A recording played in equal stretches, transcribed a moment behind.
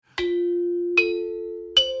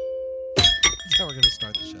how we're going to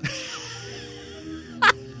start the show.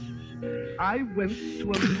 I went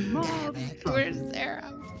to a mall. Where's Sarah?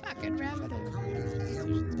 I'm fucking rabbit.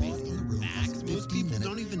 Facts. Most people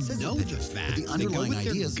don't even know the facts. The underlying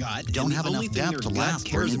ideas gut, don't have enough depth to last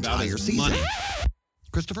for an entire season.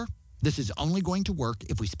 Christopher, this is only going to work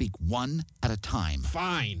if we speak one at a time.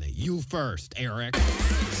 Fine. You first, Eric.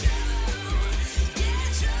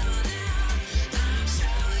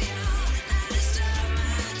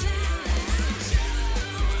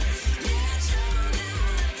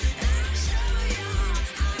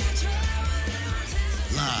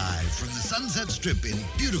 Live from the Sunset Strip in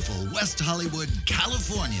beautiful West Hollywood,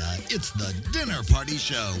 California, it's the Dinner Party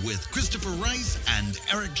Show with Christopher Rice and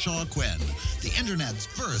Eric Shaw Quinn, the internet's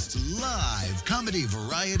first live comedy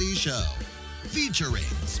variety show. Featuring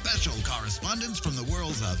special correspondents from the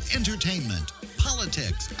worlds of entertainment,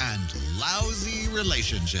 politics, and lousy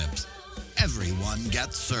relationships. Everyone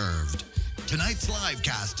gets served. Tonight's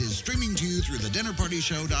LiveCast is streaming to you through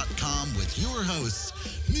thedinnerpartyshow.com with your hosts,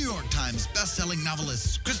 New York Times bestselling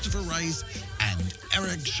novelists Christopher Rice and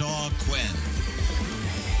Eric Shaw Quinn.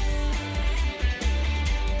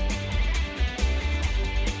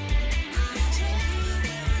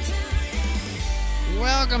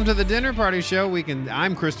 Welcome to the Dinner Party Show.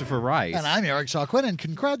 I'm Christopher Rice. And I'm Eric Shaw Quinn, and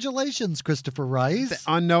congratulations, Christopher Rice.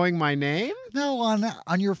 On knowing my name? No,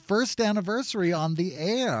 on your first anniversary on the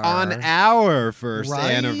air. On our first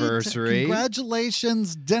right? anniversary.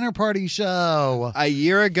 Congratulations, Dinner Party Show. A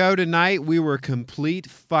year ago tonight, we were complete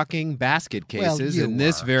fucking basket cases you in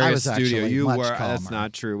this were. very I was studio. actually You much were. calmer. That's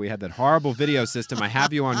not true. We had that horrible video system. I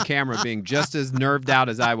have you on camera being just as nerved out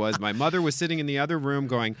as I was. My mother was sitting in the other room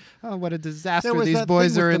going, "Oh, what a disaster these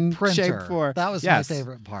boys are in shape for." That was my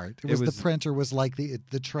favorite part. It was the printer was like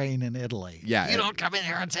the train in Italy. Yeah. You don't come in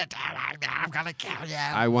here and sit down. I'm going to kill you.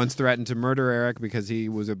 I once threatened to murder Eric because he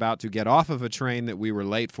was about to get off of a train that we were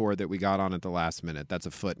late for that we got on at the last minute. That's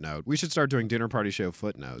a footnote. We should start doing Dinner Party Show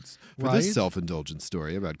footnotes. For this self-indulgent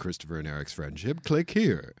story about Christopher and Eric's friendship, click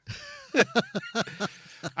here.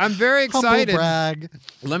 I'm very excited. Humble brag.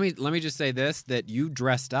 Let me just say this, that you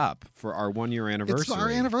dressed up for our 1-year anniversary. It's our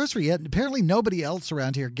anniversary. Yet apparently nobody else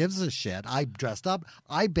around here gives a shit. I dressed up.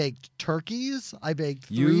 I baked turkeys. I baked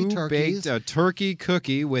three turkeys. You baked a turkey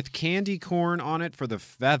cookie with candy corn on it for the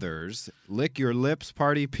feathers. Lick your lips,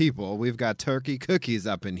 party people. We've got turkey cookies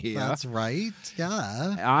up in here. That's right.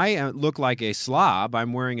 Yeah. I look like a slob.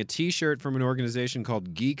 I'm wearing a T-shirt from an organization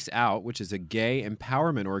called Geeks Out, which is a gay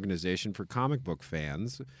empowerment organization for comic book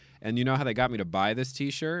fans. And you know how they got me to buy this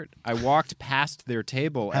T-shirt? I walked past their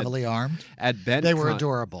table heavily armed at BentCon. They were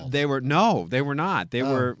adorable. They were not. They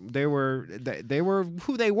were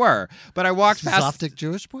who they were. But I walked past Zoftic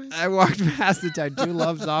Jewish boys. I walked past it. I do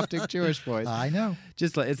love Zoftic Jewish boys. I know.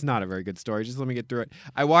 It's not a very good story. Just let me get through it.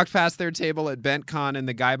 I walked past their table at BentCon, and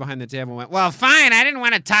the guy behind the table went, "Well, fine. I didn't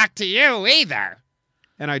want to talk to you either."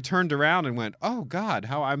 And I turned around and went, "Oh, God,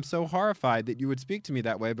 how I'm so horrified that you would speak to me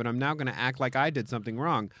that way, but I'm now going to act like I did something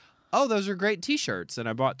wrong. Oh, those are great T-shirts." And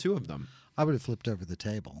I bought 2 of them. I would have flipped over the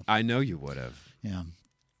table. I know you would have. Yeah.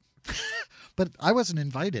 But I wasn't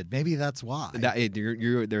invited. Maybe that's why.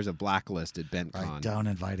 There's a blacklist at BentCon. Right, don't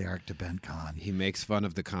invite Eric to BentCon. He makes fun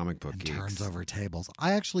of the comic book and geeks. Turns over tables.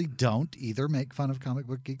 I actually don't either make fun of comic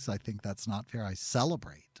book geeks. I think that's not fair. I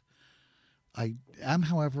celebrate. I am,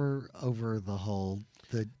 however, over the whole...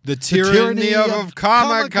 The tyranny of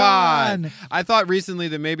Comic-Con. I thought recently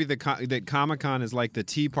that maybe that Comic-Con is like the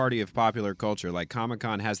Tea Party of popular culture. Like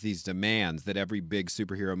Comic-Con has these demands that every big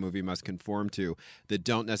superhero movie must conform to that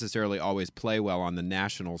don't necessarily always play well on the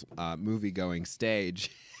national movie-going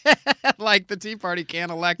stage. Like the Tea Party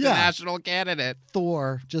can't elect a national candidate.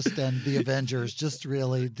 Thor and the Avengers just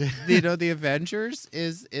really... The Avengers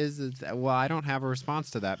is well, I don't have a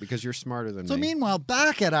response to that because you're smarter than me. So meanwhile,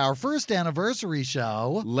 back at our first anniversary show...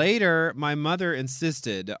 Later, my mother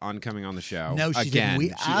insisted on coming on the show. No, she didn't.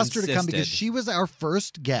 We asked her to come because she was our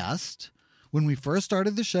first guest. When we first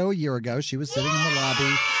started the show a year ago, she was sitting in the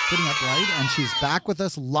lobby, sitting upright, and she's back with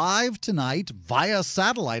us live tonight via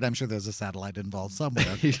satellite. I'm sure there's a satellite involved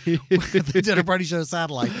somewhere. The Dinner Party Show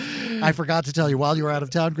satellite. I forgot to tell you, while you were out of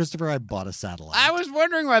town, Christopher, I bought a satellite. I was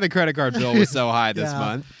wondering why the credit card bill was so high this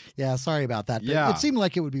month. Yeah, sorry about that. But it seemed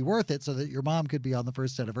like it would be worth it so that your mom could be on the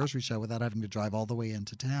first anniversary show without having to drive all the way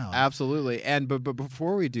into town. Absolutely. And but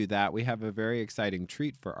before we do that, we have a very exciting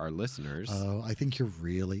treat for our listeners. Oh, I think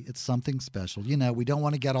it's something special. You know, we don't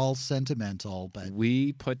want to get all sentimental, but...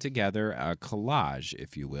 We put together a collage,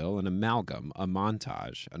 if you will, an amalgam, a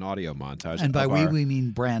montage, an audio montage. And by we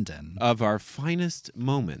mean Brandon. Of our finest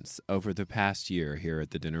moments over the past year here at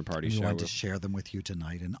the Dinner Party Show. We want to share them with you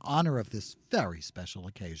tonight in honor of this very special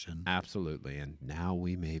occasion. version. Absolutely. And now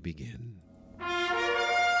we may begin.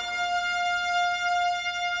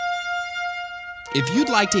 If you'd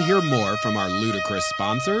like to hear more from our ludicrous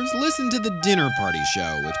sponsors, listen to The Dinner Party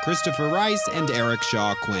Show with Christopher Rice and Eric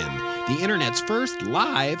Shaw Quinn, the internet's first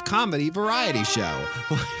live comedy variety show.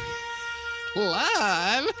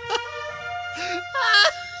 Live?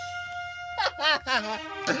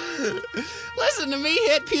 Listen to me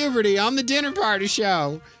hit puberty on The Dinner Party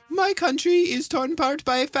Show. My country is torn apart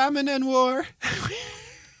by famine and war.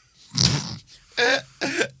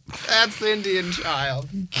 That's the Indian child.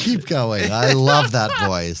 Keep going. I love that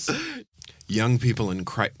voice. Young people in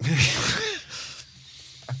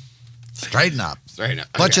Straighten up. Straighten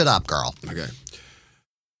up. Butch it up, girl. Okay.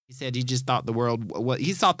 He said he just thought the world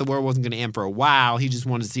wasn't going to end for a while. He just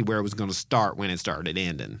wanted to see where it was going to start when it started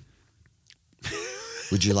ending.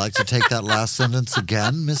 Would you like to take that last sentence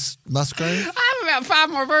again, Miss Musgrave? I have about 5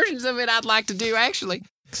 more versions of it I'd like to do, actually.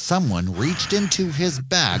 Someone reached into his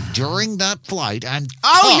bag during that flight and...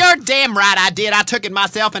 Oh, you're damn right I did. I took it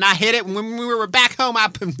myself and I hit it. And when we were back home,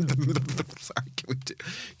 Sorry,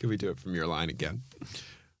 can we do it from your line again?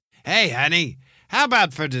 Hey, honey, how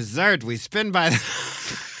about for dessert we spin by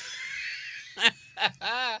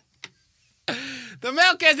The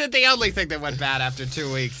milk isn't the only thing that went bad after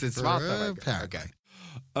 2 weeks. It's also okay.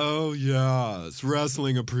 Oh, yes.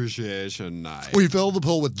 Wrestling Appreciation Night. We filled the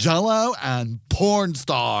pool with Jell-O and porn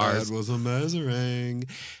stars. It was amazing.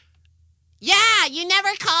 Yeah, you never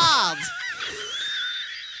called.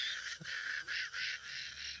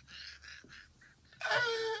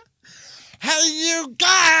 Hey, you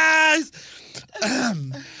guys!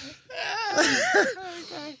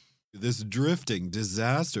 This drifting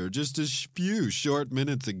disaster just a few short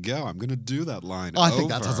minutes ago. I'm going to do that line I think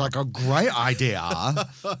that sounds like a great idea.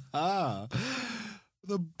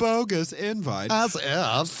 The bogus invite. As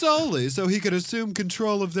if. Solely so he could assume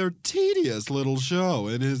control of their tedious little show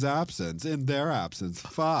in his absence. In their absence.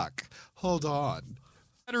 Fuck. Hold on.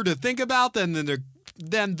 Better to think about than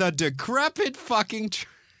the decrepit fucking...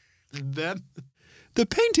 The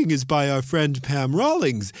painting is by our friend Pam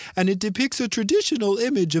Rawlings, and it depicts a traditional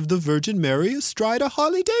image of the Virgin Mary astride a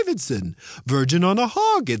Harley-Davidson. Virgin on a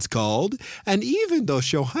Hog, it's called. And even though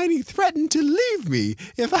Shohini threatened to leave me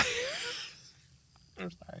if I...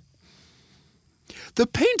 I'm sorry. The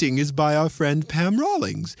painting is by our friend Pam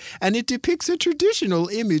Rawlings, and it depicts a traditional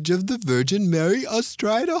image of the Virgin Mary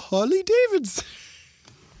astride a Harley-Davidson.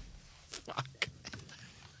 Fuck.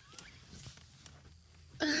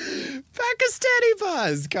 Pakistani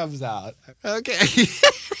Buzz comes out. Okay.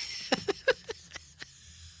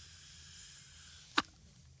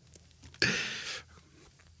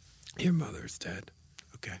 Your mother's dead.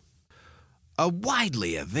 Okay. A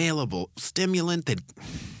widely available stimulant that...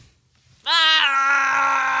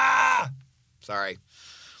 Ah! Sorry.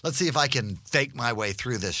 Let's see if I can fake my way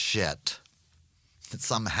through this shit that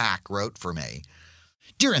some hack wrote for me.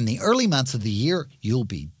 During the early months of the year, you'll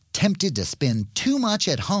be tempted to spend too much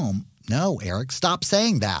at home. No, Eric, stop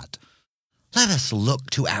saying that. Let us look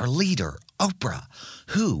to our leader, Oprah,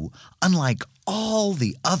 who, unlike all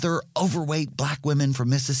the other overweight black women from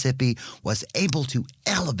Mississippi, was able to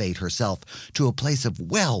elevate herself to a place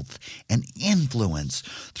of wealth and influence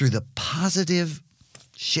through the positive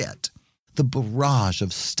shit. The barrage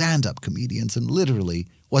of stand-up comedians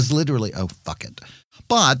was literally, oh, fuck it.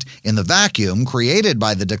 But in the vacuum created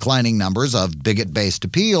by the declining numbers of bigot-based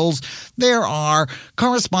appeals, there are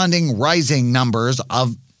corresponding rising numbers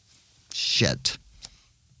of shit.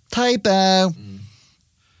 Typo.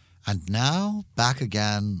 And now, back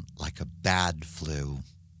again like a bad flu.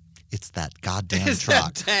 It's that goddamn It's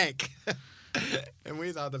truck. that tank. And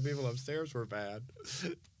we thought the people upstairs were bad.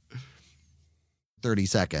 30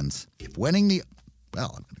 seconds. If winning the...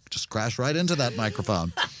 Well, I'm going to just crash right into that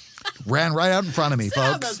microphone. Ran right out in front of me, Sit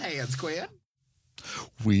on folks. those hands, Quinn.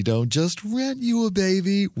 We don't just rent you a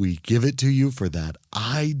baby. We give it to you for that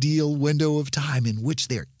ideal window of time in which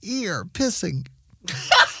they're ear pissing.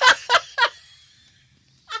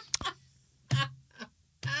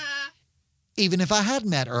 Even if I had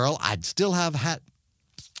met Earl, I'd still have had...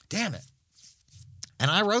 Damn it. And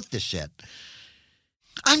I wrote this shit.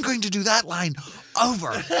 I'm going to do that line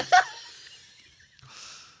over.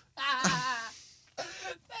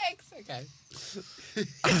 Thanks. Okay.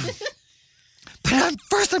 But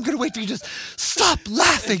first I'm going to wait for you to stop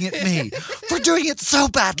laughing at me for doing it so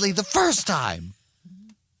badly the first time.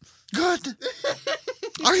 Good?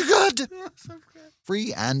 Are you good?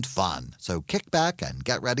 Free and fun. So kick back and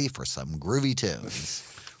get ready for some groovy tunes.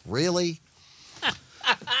 Really?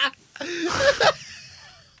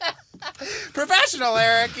 Professional,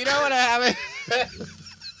 Eric. You know what I mean?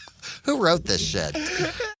 Who wrote this shit?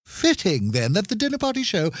 fitting, then, that the Dinner Party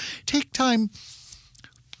Show take time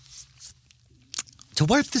to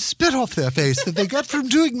wipe the spit off their face that they get from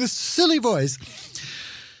doing this silly voice.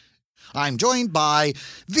 I'm joined by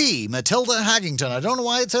the Matilda Haggington. I don't know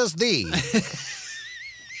why it says the.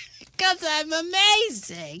 Because I'm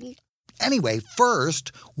amazing. Anyway,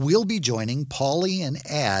 first, we'll be joining Paulie and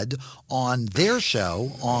Ed on their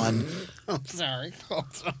show on... I'm sorry. Hold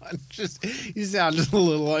on. You sound just a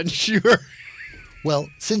little unsure. Well,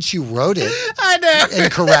 since you wrote it I know.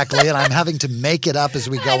 incorrectly, and I'm having to make it up as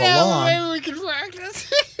we go along... Maybe we can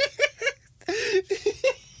practice.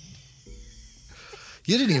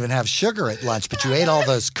 You didn't even have sugar at lunch, but you ate all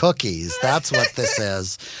those cookies. That's what this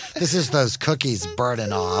is. This is those cookies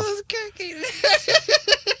burning off. Those cookies.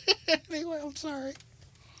 Anyway, I'm sorry.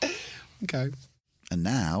 Okay. And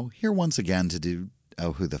now, here once again to do,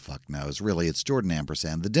 oh, who the fuck knows? Really, it's Jordan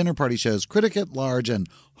Ampersand, the Dinner Party Show's critic at large and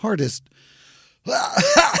hardest.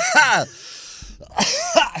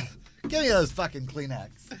 Give me those fucking Kleenex.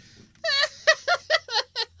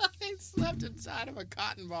 I slept inside of a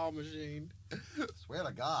cotton ball machine. Swear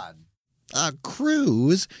to God. A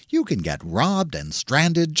cruise, you can get robbed and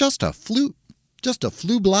stranded just a flew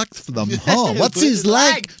block from home. What's his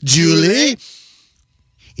like, Julie?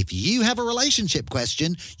 If you have a relationship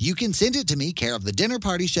question, you can send it to me, care of The Dinner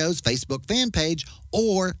Party Show's Facebook fan page,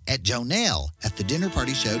 or at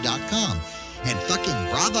jonelle@thedinnerpartyshow.com. And fucking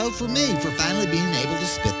bravo for me for finally being able to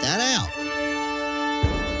spit that out.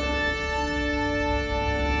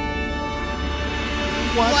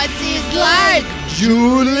 What's his like?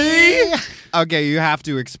 Julie? Okay, you have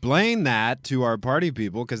to explain that to our party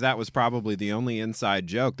people because that was probably the only inside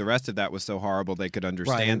joke. The rest of that was so horrible they could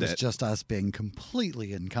understand Right, it was just us being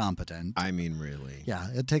completely incompetent. I mean, really. Yeah,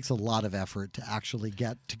 it takes a lot of effort to actually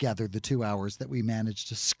get together the 2 hours that we managed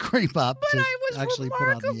to scrape up But to I was actually put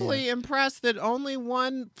on the remarkably air. impressed that only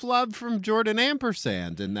one flub from Jordan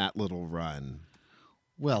Ampersand in that little run.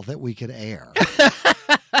 Well, that we could air.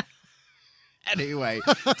 Anyway,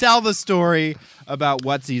 tell the story about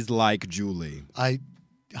what's he's like, Julie.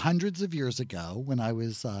 Hundreds of years ago, when I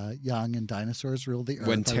was young and dinosaurs ruled the earth.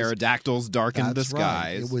 When pterodactyls darkened the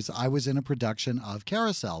skies. Right. I was in a production of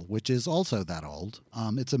Carousel, which is also that old.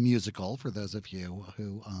 It's a musical for those of you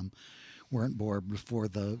who weren't born before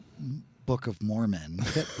the Book of Mormon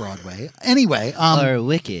hit Broadway. Anyway, or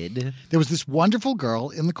Wicked. There was this wonderful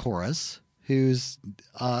girl in the chorus whose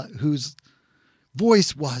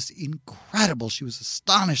voice was incredible. She was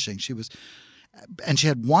astonishing. And she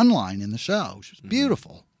had one line in the show. She was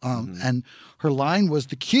beautiful. And her line was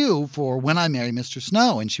the cue for When I Marry Mr.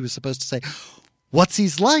 Snow. And she was supposed to say, "What's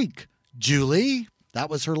he's like, Julie?" That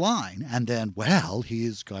was her line. And then, well,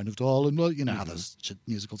 he's kind of tall and, you know how those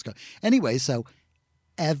musicals go. Anyway, so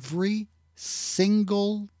every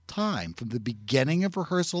single time from the beginning of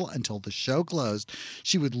rehearsal until the show closed,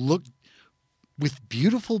 she would look with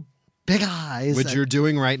beautiful big eyes. Which you're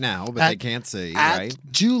doing right now, but they can't see, right?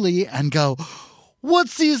 Julie and go,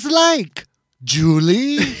 "What's he's like,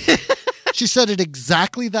 Julie?" She said it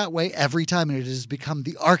exactly that way every time, and it has become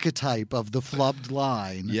the archetype of the flubbed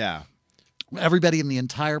line. Yeah. Everybody in the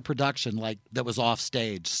entire production, that was off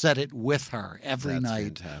stage, said it with her every That's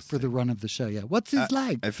night fantastic. for the run of the show. Yeah, what's his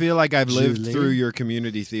like? I feel like I've lived Julie? through your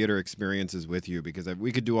community theater experiences with you because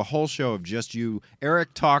we could do a whole show of just you.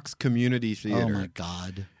 Eric Talks Community Theater. Oh, my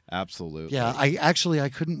God. Absolutely. Yeah, I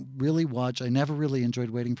couldn't really watch. I never really enjoyed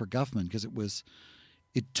Waiting for Guffman because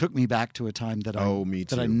it took me back to a time that me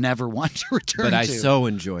that I too. never want to return But to. I so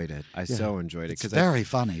enjoyed it. I so enjoyed it. It's very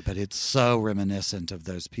funny, but it's so reminiscent of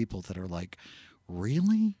those people that are like,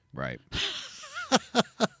 really? Right.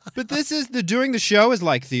 But this is doing the show is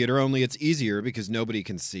like theater, only it's easier because nobody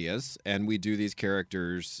can see us. And we do these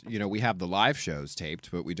characters, we have the live shows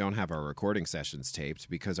taped, but we don't have our recording sessions taped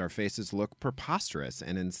because our faces look preposterous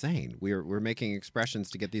and insane. We're making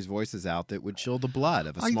expressions to get these voices out that would chill the blood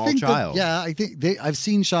of a small child. I think I've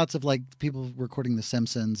seen shots of people recording The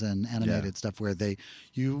Simpsons and animated stuff where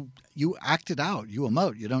you act it out, you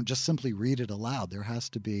emote. You don't just simply read it aloud. There has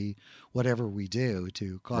to be whatever we do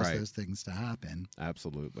to cause those things to happen.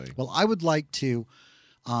 Absolutely. Well, I would like to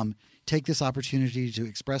take this opportunity to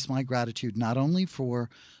express my gratitude not only for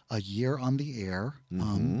a year on the air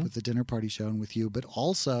with the Dinner Party Show and with you, but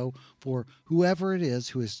also for whoever it is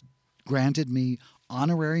who has granted me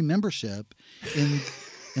honorary membership in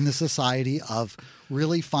the society of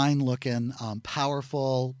really fine-looking,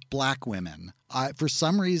 powerful black women. For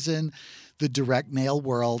some reason, the direct mail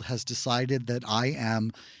world has decided that I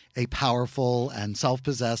am a powerful and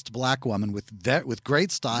self-possessed black woman with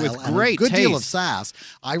great style With and great a good deal of taste. sass.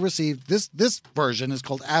 I received this version is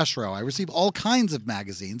called Ashro. I receive all kinds of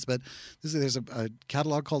magazines, but there's a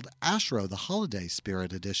catalog called Ashro, the Holiday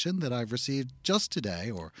Spirit Edition, that I've received just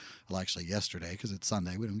today, or well, actually yesterday, because it's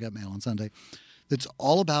Sunday. We don't get mail on Sunday. It's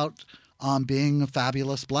all about being a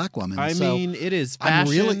fabulous black woman. I So mean, it is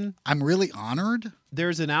fashion. I'm really honored.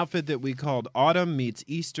 There's an outfit that we called Autumn meets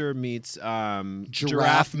Easter meets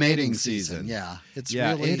Giraffe mating season. Yeah, it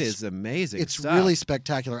is amazing. It's stuff. really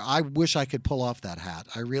spectacular. I wish I could pull off that hat.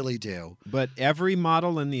 I really do. But every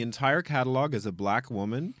model in the entire catalog is a black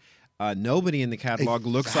woman. Nobody in the catalog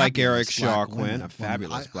looks like Eric Shaw Quinn, a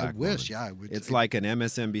fabulous black woman. I wish, yeah. It's like an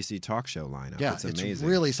MSNBC talk show lineup. Yeah, it's amazing. It's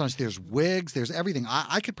really something. There's wigs, there's everything.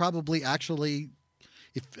 I could probably actually,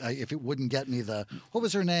 if it wouldn't get me what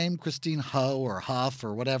was her name? Christine Ho or Huff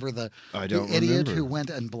or whatever, the idiot remember. who went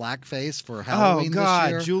in blackface for Halloween Oh,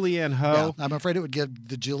 God, this year. Julianne Ho. Yeah, I'm afraid it would give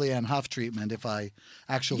the Julianne Huff treatment if I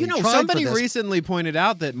actually tried somebody for this. recently pointed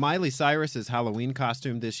out that Miley Cyrus's Halloween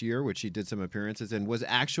costume this year, which she did some appearances in, was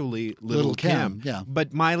actually Little Kim. Yeah.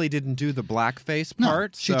 But Miley didn't do the blackface No,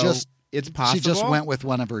 part. she so just it's possible. She just went with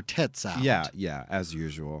one of her tits out. Yeah, as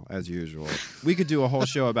usual. We could do a whole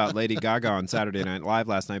show about Lady Gaga on Saturday Night Live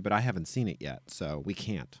last night, but I haven't seen it yet, so we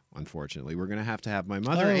can't, unfortunately. We're going to have my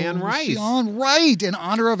mother, Anne Rice. Right, in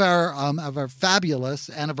honor of our fabulous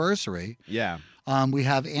anniversary. Yeah. We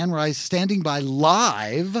have Anne Rice standing by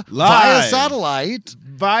live via Live. satellite.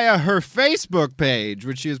 Via her Facebook page,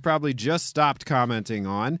 which she has probably just stopped commenting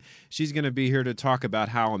on. She's going to be here to talk about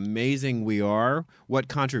how amazing we are, what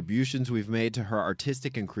contributions we've made to her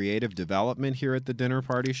artistic and creative development here at the Dinner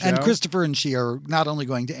Party Show. And Christopher and she are not only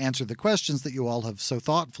going to answer the questions that you all have so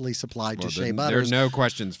thoughtfully supplied to Shea Butters. There are no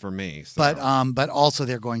questions for me. So. But also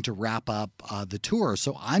they're going to wrap up the tour.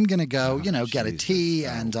 So I'm going to go, get a tea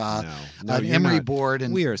and an emery board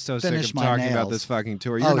and we are so sick finish of my talking nails. about this fucking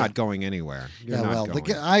tour. You're not going anywhere. You're not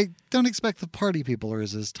going. I don't expect the party people are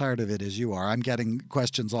as tired of it as you are. I'm getting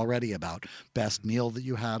questions already about best meal that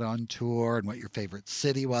you had on tour and what your favorite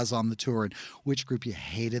city was on the tour and which group you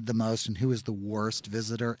hated the most and who was the worst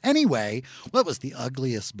visitor. Anyway, what was the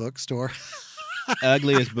ugliest bookstore?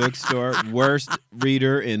 Ugliest bookstore, worst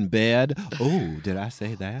reader in bed. Oh, did I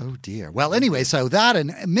say that? Oh, dear. Well, anyway, so that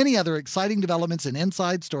and many other exciting developments and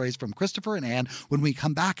inside stories from Christopher and Anne when we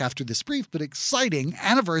come back after this brief but exciting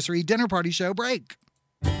anniversary Dinner Party Show break.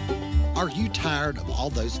 Are you tired of all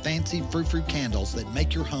those fancy frou-frou candles that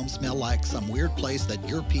make your home smell like some weird place that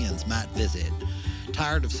Europeans might visit?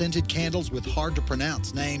 Tired of scented candles with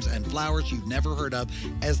hard-to-pronounce names and flowers you've never heard of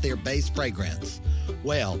as their base fragrance?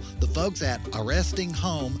 Well, the folks at Arresting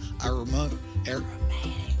Home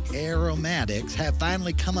Aromatics have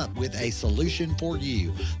finally come up with a solution for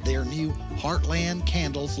you, their new Heartland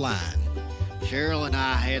Candles line. Cheryl and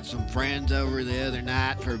I had some friends over the other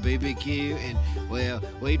night for BBQ, and, well,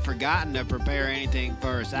 we'd forgotten to prepare anything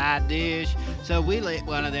for a side dish, so we lit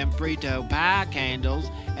one of them Frito pie candles,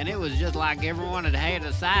 and it was just like everyone had had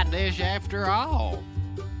a side dish after all.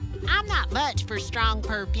 I'm not much for strong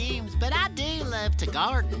perfumes, but I do love to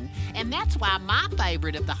garden, and that's why my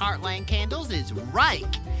favorite of the Heartland candles is Rake.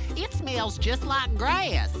 It smells just like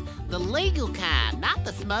grass, the legal kind, not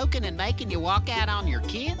the smoking and making you walk out on your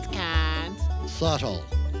kids kind. Subtle,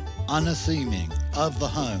 unassuming, of the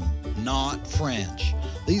home, not French.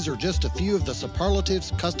 These are just a few of the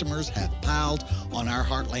superlatives customers have piled on our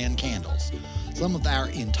Heartland candles. Some of our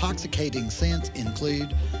intoxicating scents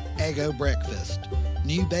include Eggo Breakfast,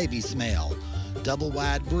 New Baby Smell, Double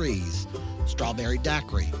Wide Breeze, Strawberry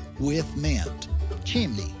Daiquiri with Mint,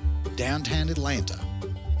 Chimney, Downtown Atlanta,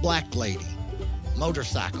 Black Lady,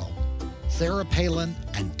 Motorcycle, Sarah Palin,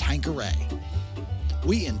 and Tanqueray.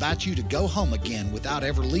 We invite you to go home again without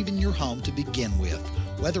ever leaving your home to begin with.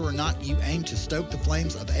 Whether or not you aim to stoke the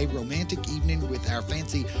flames of a romantic evening with our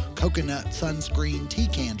fancy coconut sunscreen tea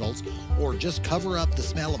candles, or just cover up the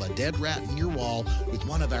smell of a dead rat in your wall with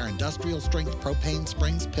one of our industrial-strength propane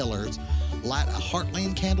springs pillars, light a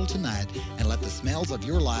Heartland candle tonight and let the smells of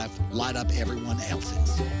your life light up everyone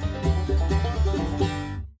else's.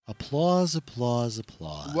 Applause, applause,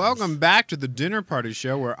 applause. Welcome back to the Dinner Party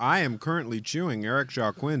Show, where I am currently chewing Eric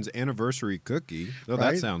Shaw Quinn's anniversary cookie. Oh,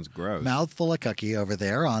 Right. that sounds gross. Mouthful of cookie over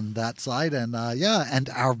there on that side. And and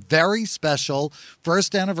our very special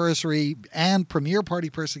first anniversary and premiere party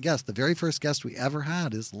person guest, the very first guest we ever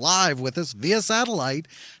had, is live with us via satellite.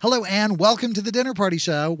 Hello, Anne. Welcome to the Dinner Party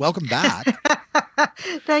Show. Welcome back.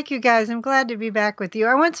 Thank you, guys. I'm glad to be back with you.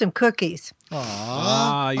 I want some cookies. You're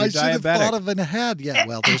I should have diabetic. thought of it ahead. Yeah,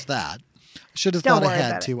 well, there's that. Should have Don't thought worry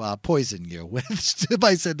ahead about to poison you with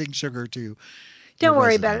by sending sugar to Don't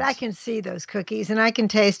worry about it. I can see those cookies and I can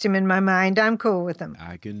taste them in my mind. I'm cool with them.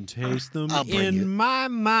 I can taste them in my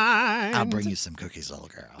mind. I'll bring you some cookies, little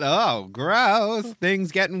girl. Oh, gross.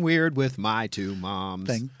 Things getting weird with my two moms.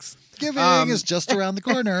 Thanksgiving is just around the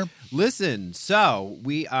corner. Listen, so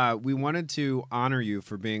we wanted to honor you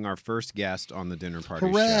for being our first guest on the Dinner Party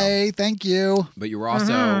Show. Hooray, thank you. But you were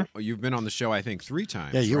also, you've been on the show, I think, 3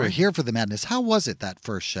 times. Yeah, you were right? here for the madness. How was it, that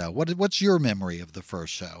first show? What's your memory of the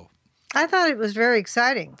first show? I thought it was very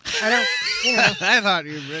exciting. I thought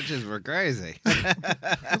you bitches were crazy.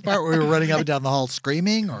 The part where we were running up and down the hall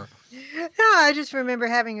screaming, or? No, I just remember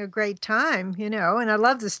having a great time, and I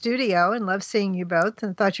loved the studio and loved seeing you both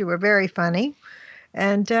and thought you were very funny.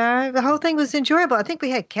 And the whole thing was enjoyable. I think we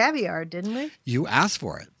had caviar, didn't we? You asked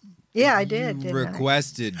for it. Yeah, I did. You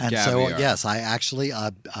requested and caviar. So, yes, I actually,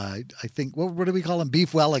 I think, what do we call him?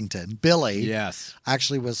 Beef Wellington. Billy. Yes.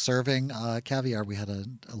 Actually was serving caviar. We had a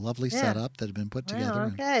lovely setup that had been put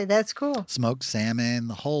together. Okay, that's cool. Smoked salmon,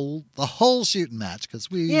 the whole shooting match.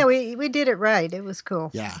 We did it right. It was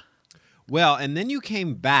cool. Yeah. Well, and then you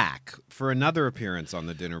came back for another appearance on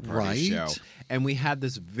the Dinner Party Show. And we had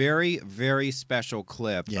this very, very special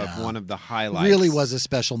clip of one of the highlights. Really was a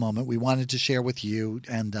special moment we wanted to share with you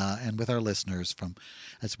and with our listeners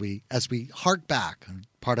as we hark back on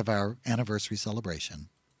part of our anniversary celebration.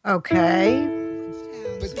 Okay.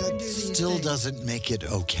 But that still doesn't make it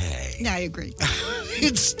okay. Yeah, I agree.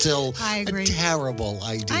 It's still a terrible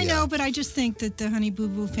idea. I know, but I just think that the Honey Boo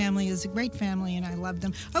Boo family is a great family, and I love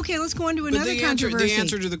them. Okay, let's go on to another controversy. The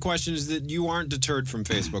answer to the question is that you aren't deterred from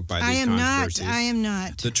Facebook by these controversies. I am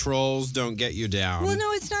not. The trolls don't get you down. Well,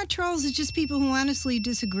 no, it's not trolls. It's just people who honestly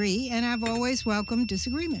disagree, and I've always welcomed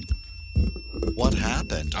disagreement. What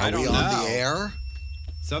happened? Are we on the air?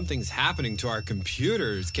 Something's happening to our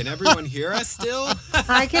computers. Can everyone hear us still?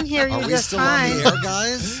 I can hear you just fine. Are we still on the air,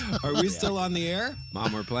 guys? Are we still on the air?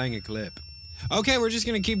 Mom, we're playing a clip. Okay, we're just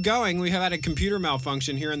going to keep going. We have had a computer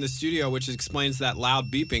malfunction here in the studio, which explains that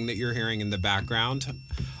loud beeping that you're hearing in the background.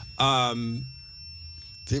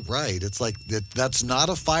 Right. It's like, that's not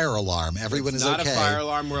a fire alarm. Everyone is okay. It's not a fire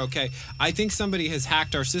alarm. We're okay. I think somebody has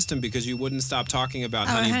hacked our system because you wouldn't stop talking about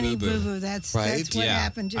Honey Boo Boo. That's what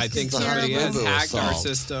happened. Just I think somebody has hacked our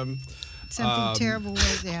system. Something terrible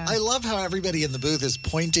was there. I love how everybody in the booth is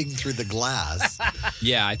pointing through the glass.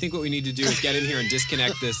 Yeah, I think what we need to do is get in here and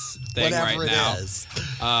disconnect this thing right now. Whatever it is.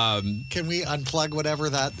 Can we unplug whatever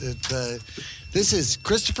that... This is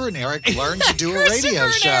Christopher and Eric Learn to Do a Radio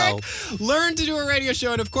Show. Learn to do a radio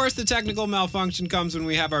show. And, of course, the technical malfunction comes when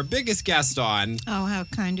we have our biggest guest on. Oh, how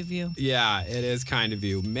kind of you. Yeah, it is kind of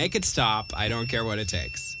you. Make it stop. I don't care what it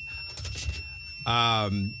takes. I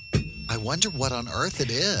wonder what on earth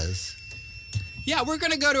it is. Yeah, we're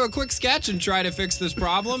going to go to a quick sketch and try to fix this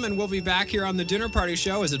problem, and we'll be back here on the Dinner Party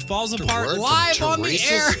Show as it falls apart live on the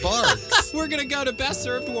air. Sparks. We're going to go to Best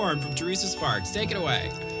Served Warm from Teresa Sparks. Take it away.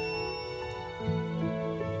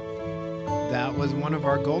 That was one of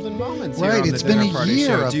our golden moments. Right, here on it's the been Dinner a Party year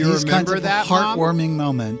Show. of Do you these remember kinds of that, heartwarming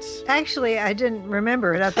Mom? moments. Actually, I didn't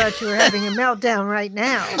remember it. I thought you were having a meltdown right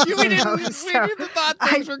now. We didn't thought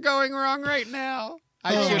things were going wrong right now.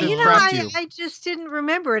 I should have prepped you. I just didn't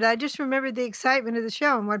remember it. I just remembered the excitement of the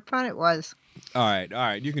show and what fun it was. All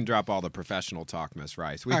right. You can drop all the professional talk, Miss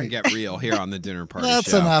Rice. We can get real here on the Dinner Party Show.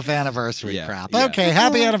 That's enough anniversary crap. Yeah. Okay,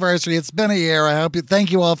 happy anniversary. It's been a year.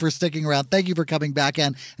 Thank you all for sticking around. Thank you for coming back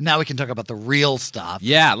in. And now we can talk about the real stuff.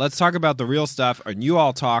 Yeah, let's talk about the real stuff. And you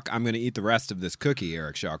all talk. I'm going to eat the rest of this cookie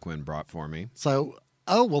Eric Shaw Quinn brought for me. So,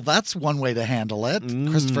 well, that's one way to handle it,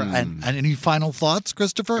 Christopher. And any final thoughts,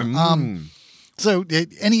 Christopher? So,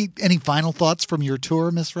 any final thoughts from your tour,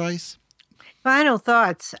 Miss Rice? Final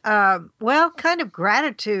thoughts. Well, kind of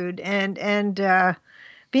gratitude and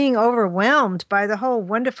being overwhelmed by the whole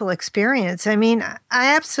wonderful experience. I mean,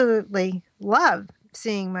 I absolutely love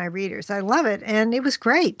seeing my readers. I love it, and it was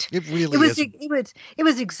great. It really is. It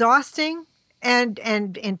was exhausting and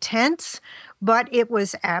intense, but it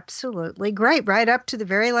was absolutely great. Right up to the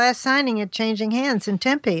very last signing at Changing Hands in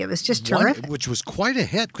Tempe, it was just terrific. Which was quite a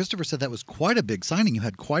hit. Christopher said that was quite a big signing. You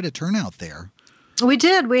had quite a turnout there. We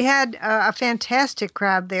did. We had a fantastic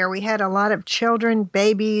crowd there. We had a lot of children,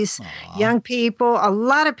 babies, young people, a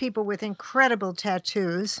lot of people with incredible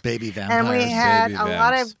tattoos. Baby vampires. And we had a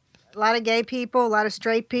lot of gay people, a lot of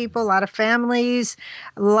straight people, a lot of families,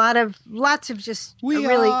 lots of just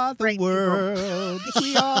really great world.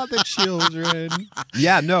 We are the children.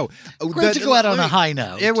 Yeah, no. Great to go out on a high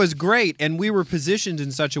note. It was great, and we were positioned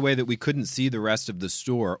in such a way that we couldn't see the rest of the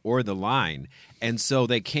store or the line. And so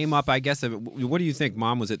they came up, I guess, what do you think,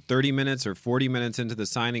 Mom? Was it 30 minutes or 40 minutes into the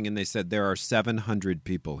signing? And they said, there are 700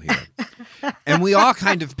 people here. And we all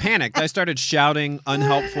kind of panicked. I started shouting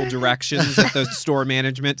unhelpful directions at the store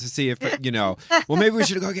management to see if, well, maybe we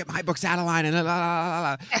should go get my books out of line. And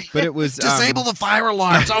But it was... Disable the fire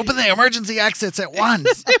alarms. Open the emergency exits at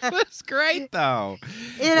once. It was great, though.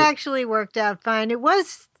 It actually worked out fine. It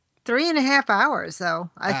was 3.5 hours,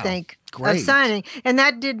 though, I think, great. of signing. And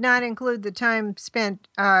that did not include the time spent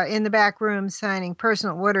in the back room signing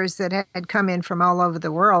personal orders that had come in from all over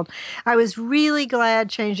the world. I was really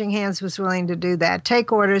glad Changing Hands was willing to do that,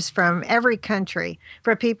 take orders from every country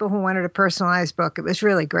for people who wanted a personalized book. It was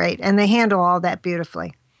really great. And they handle all that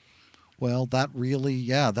beautifully. Well, that really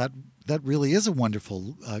is a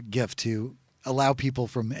wonderful gift to allow people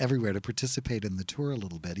from everywhere to participate in the tour a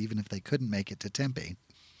little bit, even if they couldn't make it to Tempe.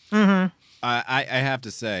 Mm-hmm. I have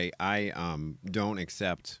to say, I don't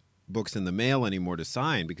accept books in the mail anymore to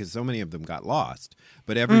sign because so many of them got lost.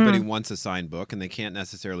 But everybody wants a signed book, and they can't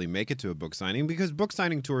necessarily make it to a book signing because book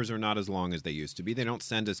signing tours are not as long as they used to be. They don't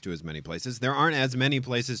send us to as many places. There aren't as many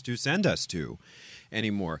places to send us to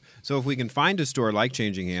anymore. So if we can find a store like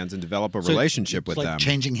Changing Hands and develop a relationship with them.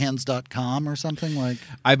 changinghands.com or something like?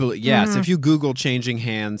 I believe, yes. If you Google Changing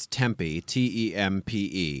Hands Tempe,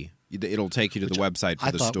 Tempe, it'll take you to the website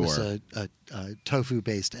for the store. I thought it was a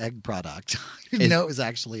tofu-based egg product. I didn't know it was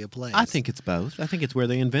actually a place. I think it's both. I think it's where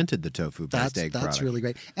they invented the tofu-based egg product. That's really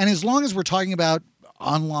great. And as long as we're talking about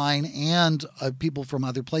online and people from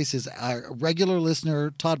other places, our regular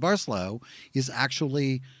listener, Todd Barslow, is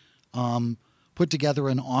actually put together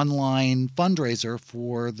an online fundraiser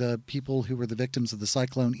for the people who were the victims of the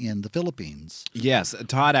cyclone in the Philippines. Yes,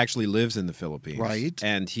 Todd actually lives in the Philippines. Right.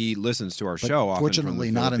 And he listens to our show often. Fortunately,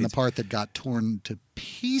 from the not in the part that got torn to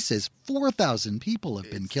pieces. 4,000 people have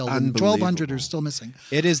been killed and 1,200 are still missing.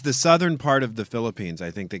 It is the southern part of the Philippines,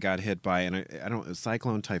 I think, that got hit by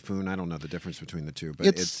cyclone, typhoon. I don't know the difference between the two, but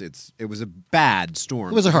it was a bad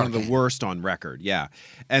storm. It was a hurricane. hurricane. One of the worst on record. Yeah.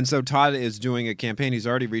 And so Todd is doing a campaign. He's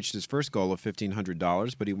already reached his first goal of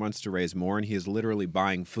 $1,500, but he wants to raise more, and he is literally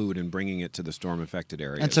buying food and bringing it to the storm affected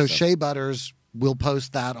areas. And so Shea Butters will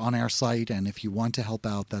post that on our site, and if you want to help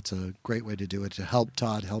out, that's a great way to do it, to help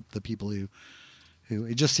Todd, help the people who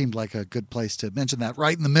it just seemed like a good place to mention that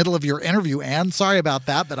right in the middle of your interview, Anne. Sorry about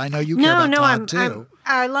that, but I know you care about Todd too.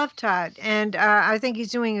 I love Todd, and I think he's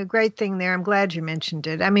doing a great thing there. I'm glad you mentioned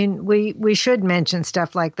it. I mean, we should mention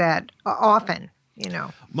stuff like that often,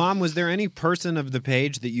 Mom, was there any person of the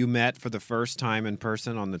page that you met for the first time in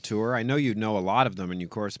person on the tour? I know you know a lot of them and you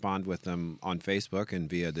correspond with them on Facebook and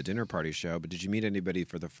via the Dinner Party Show, but did you meet anybody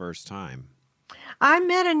for the first time? I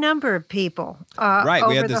met a number of people. Right,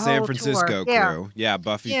 we had the over San whole Francisco tour. crew. Yeah,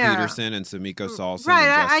 Buffy Peterson and Samiko Salson. Right,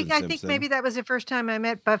 and Justin I Simpson. think maybe that was the first time I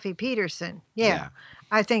met Buffy Peterson. Yeah.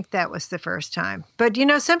 I think that was the first time. But,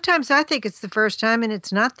 sometimes I think it's the first time and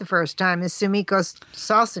it's not the first time, as Sumiko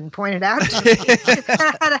Salson pointed out to me.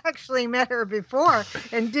 I had actually met her before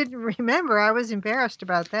and didn't remember. I was embarrassed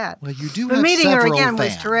about that. Well, you do but have meeting her several again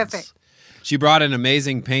fans. was terrific. She brought an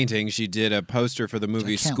amazing painting. She did a poster for the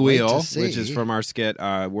movie Squeal, which is from our skit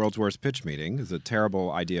World's Worst Pitch Meeting. It's a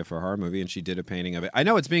terrible idea for a horror movie, and she did a painting of it. I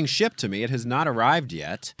know it's being shipped to me. It has not arrived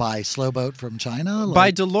yet. By Slow Boat from China? By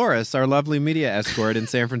Dolores, our lovely media escort in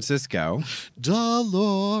San Francisco.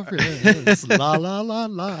 Dolores, la, la, la,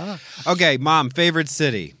 la. Okay, Mom, favorite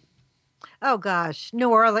city? Oh, gosh, New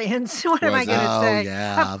Orleans. What am I going to say?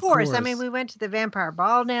 Yeah, of course. I mean, we went to the Vampire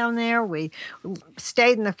Ball down there. We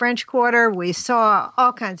stayed in the French Quarter. We saw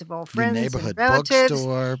all kinds of old friends and neighborhood relatives.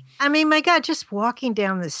 bookstore. I mean, my God, just walking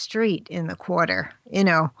down the street in the Quarter,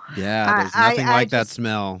 Yeah, there's nothing like that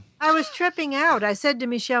smell. I was tripping out. I said to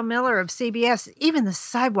Michelle Miller of CBS, even the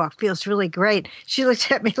sidewalk feels really great. She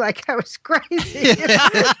looked at me like I was crazy.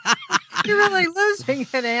 You're really losing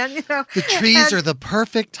it, Ann. The trees are the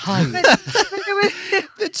perfect height.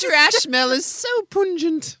 The trash smell is so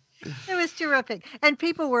pungent. It was terrific. And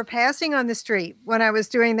people were passing on the street when I was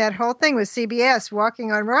doing that whole thing with CBS,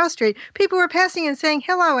 walking on Ross Street. People were passing and saying,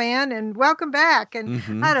 "Hello, Ann," and "Welcome back."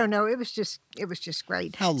 And I don't know, it was just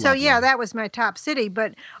great. How so lovely. yeah, that was my top city.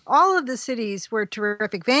 But all of the cities were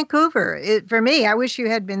terrific. Vancouver, for me, I wish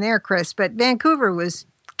you had been there, Chris, but Vancouver was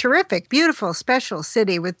terrific, beautiful, special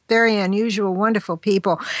city with very unusual, wonderful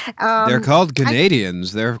people. They're called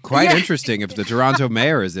Canadians. They're quite interesting if the Toronto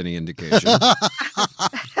mayor is any indication.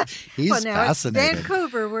 He's fascinating.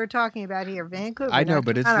 Vancouver, we're talking about here. Vancouver. I know,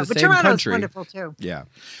 but it's the but same Toronto's country. Wonderful too. Yeah.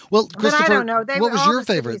 Well, But Christopher, I don't know. what was all your the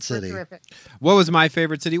favorite cities were city? terrific. What was my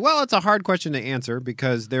favorite city? Well, it's a hard question to answer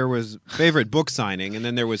because there was favorite book signing and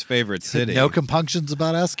then there was favorite city. No compunctions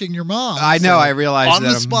about asking your mom. I know. so I realized on that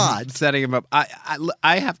the I'm spot. setting him up.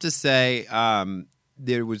 I have to say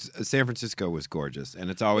San Francisco was gorgeous, and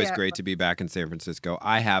it's always great to be back in San Francisco.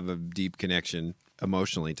 I have a deep connection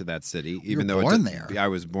emotionally to that city, even though I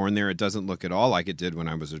was born there. It doesn't look at all like it did when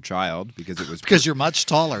I was a child because you're much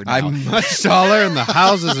taller now. I'm much taller, and the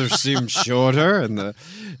houses seem shorter, and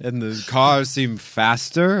the cars seem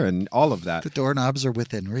faster, and all of that. The doorknobs are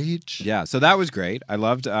within reach. Yeah, so that was great. I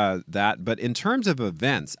loved that. But in terms of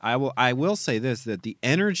events, I will say this: that the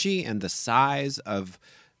energy and the size of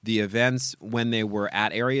the events when they were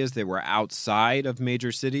at areas that were outside of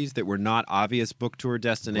major cities that were not obvious book tour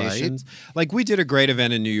destinations. Right. Like we did a great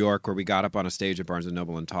event in New York where we got up on a stage at Barnes &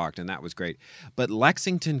 Noble and talked, and that was great. But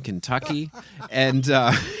Lexington, Kentucky, and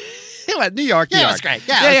New York. Yeah, it was great.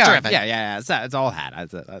 Yeah, it was terrific. Yeah. It's all had.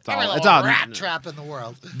 It's all rat trap in the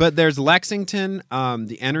world. But there's Lexington,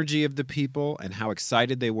 the energy of the people and how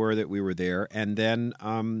excited they were that we were there, and then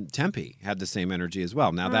Tempe had the same energy as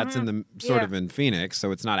well. Now that's in the sort of in Phoenix,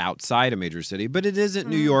 so it's not outside a major city, but it isn't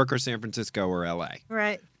New York or San Francisco or L.A.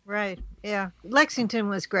 Right. Yeah. Lexington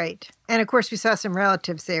was great. And of course, we saw some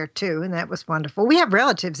relatives there too, and that was wonderful. We have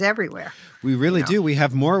relatives everywhere. We really do. We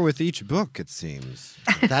have more with each book, it seems.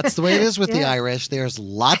 That's the way it is with the Irish. There's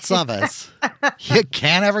lots of us. You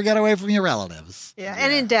can't ever get away from your relatives. Yeah.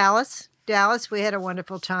 And in Dallas, we had a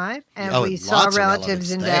wonderful time, and we saw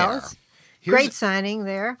relatives in Dallas. Great signing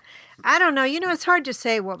there. I don't know. It's hard to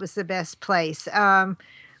say what was the best place.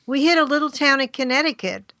 We hit a little town in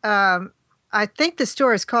Connecticut. I think the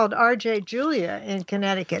store is called R.J. Julia in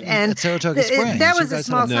Connecticut. And at Saratoga Springs. That was a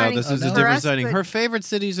small signing. No, this is a different signing. Her favorite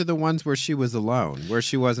cities are the ones where she was alone, where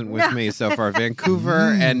she wasn't with me so far.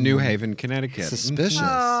 Vancouver and New Haven, Connecticut. Suspicious.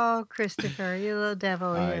 Oh, Christopher, you little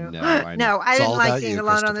devil, you. I know. No, I didn't like being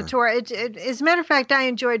alone on the tour. As a matter of fact, I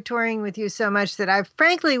enjoyed touring with you so much that I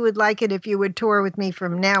frankly would like it if you would tour with me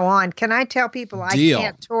from now on. Can I tell people I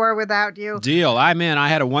can't tour without you? Deal. I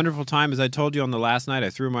had a wonderful time. As I told you on the last night, I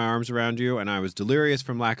threw my arms around you, and I was delirious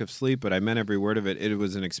from lack of sleep, but I meant every word of it. It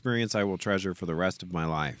was an experience I will treasure for the rest of my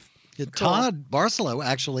life. Todd Barcelo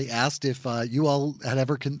actually asked if you all had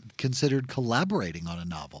ever considered collaborating on a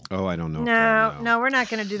novel. Oh, I don't know. No, we're not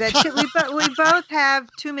going to do that. We both have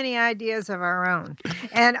too many ideas of our own.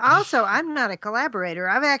 And also, I'm not a collaborator.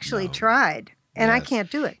 I've actually tried. And I can't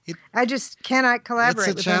do it. I just cannot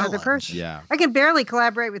collaborate with another person. Yeah. I can barely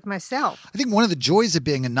collaborate with myself. I think one of the joys of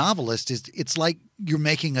being a novelist is it's like you're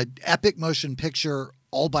making an epic motion picture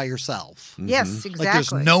all by yourself. Mm-hmm. Yes, exactly. Like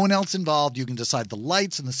there's no one else involved. You can decide the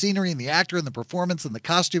lights and the scenery and the actor and the performance and the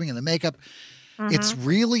costuming and the makeup. Mm-hmm. It's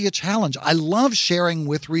really a challenge. I love sharing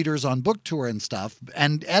with readers on book tour and stuff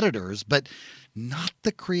and editors, but not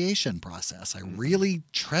the creation process. I really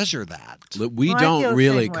treasure that. We don't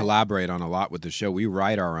really collaborate on a lot with the show. We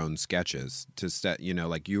write our own sketches to set,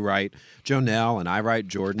 like you write Jonelle and I write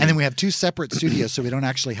Jordan. And then we have two separate studios so we don't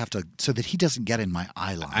actually have to, so that he doesn't get in my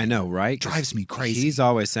eye line. I know, right? Drives me crazy. He's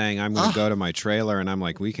always saying, I'm going to go to my trailer. And I'm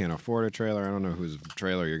like, we can't afford a trailer. I don't know whose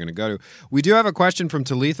trailer you're going to go to. We do have a question from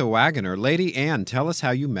Talitha Wagoner. Lady Anne, tell us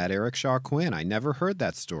how you met Eric Shaw Quinn. I never heard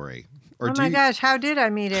that story. Gosh, how did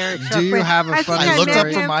I meet Eric Shaw Do you Quinn? have a funny I looked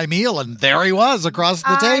up for my meal, and there he was across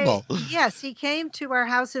the table. Yes, he came to our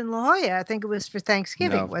house in La Jolla. I think it was for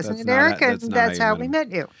Thanksgiving, wasn't it, not Eric? And that's how we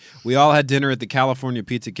met you. We all had dinner at the California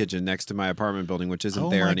Pizza Kitchen next to my apartment building, which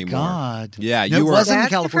isn't there anymore. Oh, my God. Yeah, no, you were. It wasn't the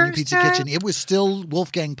California Pizza Kitchen. It was still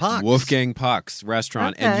Wolfgang Puck's. Wolfgang Puck's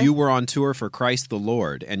restaurant. Okay. And you were on tour for Christ the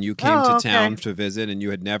Lord, and you came to town to visit, and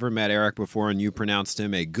you had never met Eric before, and you pronounced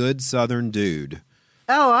him a good Southern dude.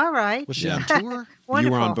 Oh, all right. Was she on tour? Wonderful.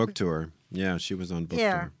 You were on book tour. Yeah, she was on book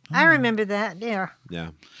tour. I remember that. Yeah. Yeah.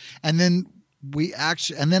 And then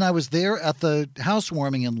I was there at the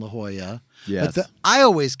housewarming in La Jolla. Yes. But I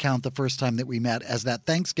always count the first time that we met as that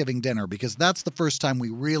Thanksgiving dinner because that's the first time we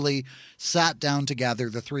really sat down together,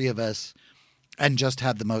 the three of us, and just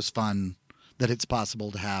had the most fun that it's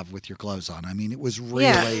possible to have with your clothes on. I mean, it was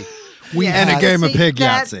really... And a game of pig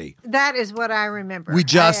Yahtzee. That is what I remember. We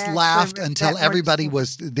just laughed until everybody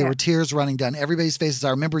there were tears running down everybody's faces. I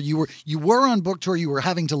remember you were on book tour. You were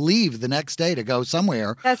having to leave the next day to go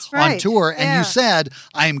somewhere on tour. And you said,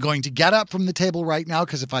 I am going to get up from the table right now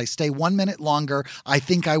because if I stay 1 minute longer, I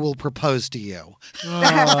think I will propose to you.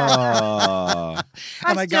 Oh.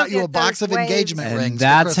 And I got you a box of engagement rings. And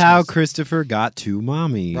that's how Christopher got two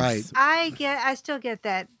mommies. Right. I still get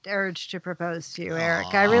that urge to propose to you, Eric.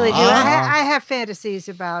 I really do. I have fantasies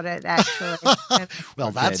about it, actually. Well,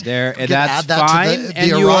 that's that's that fine. To the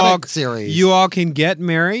and erotic series. You all can get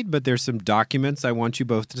married, but there's some documents I want you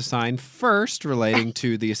both to sign first relating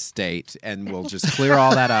to the estate, and we'll just clear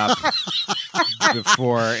all that up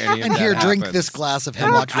before any of and that here, happens. drink this glass of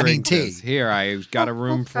hemlock. I mean, tea. Here, I got a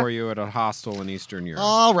room for you at a hostel in Eastern Europe.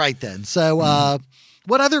 All right, then. So,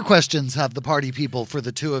 What other questions have the party people for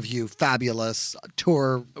the two of you fabulous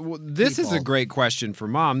tour This people? is a great question for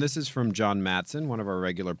Mom. This is from John Matson, one of our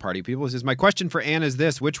regular party people. He says, my question for Anne is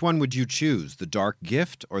this. Which one would you choose, the dark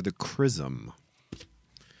gift or the chrism?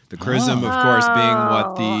 The chrism, of course, being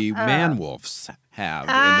what the man-wolves have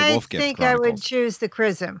in the Wolf Gift I think Chronicles. I would choose the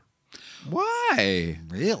chrism. Why?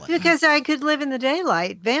 Really? Because I could live in the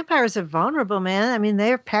daylight. Vampires are vulnerable, man. I mean,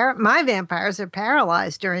 my vampires are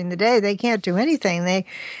paralyzed during the day. They can't do anything.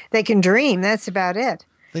 They can dream. That's about it.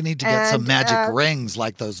 They need to get some magic rings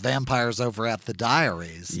like those vampires over at the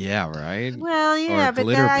Diaries. Yeah, right? Well, yeah, Or but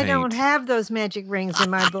glitter I paint. don't have those magic rings in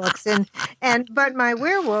my books, but my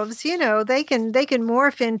werewolves, they can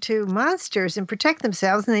morph into monsters and protect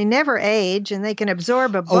themselves, and they never age, and they can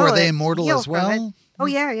absorb a bullet. Oh, are they immortal heal as from it. well? Oh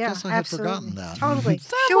yeah, Guess I had absolutely. forgotten that. Totally.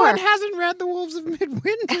 Someone Sure. hasn't read The Wolves of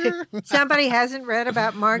Midwinter. Somebody hasn't read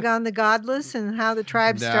about Margon the Godless and how the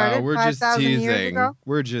tribe started we're just 5,000 years teasing. ago?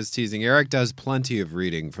 We're just teasing. Eric does plenty of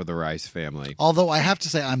reading for the Rice family. Although I have to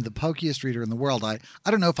say I'm the pokiest reader in the world. I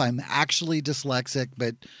don't know if I'm actually dyslexic,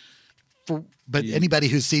 but anybody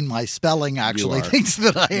who's seen my spelling actually are. thinks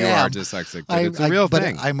that I You am. are dyslexic, but it's a real but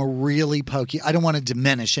thing. I'm a really pokey. I don't want to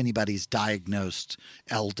diminish anybody's diagnosed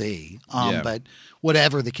LD. But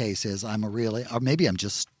whatever the case is, or maybe I'm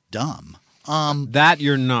just dumb. That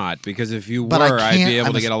you're not, because if you But I were, I'd be can't- able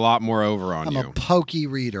I'm to a- get a lot more over on I'm you. a pokey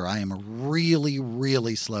reader. I am a really,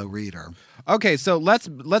 really slow reader. Okay, so let's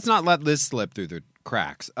not let this slip through the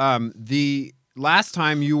cracks. The last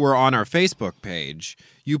time you were on our Facebook page,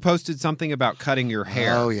 you posted something about cutting your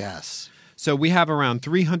hair. Oh, yes. So we have around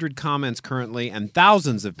 300 comments currently and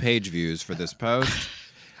thousands of page views for this post.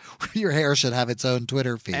 Your hair should have its own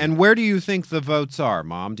Twitter feed. And where do you think the votes are,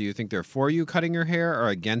 Mom? Do you think they're for you cutting your hair or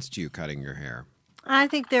against you cutting your hair? I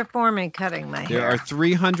think they're for me cutting my There hair. are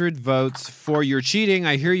 300 votes for your cheating.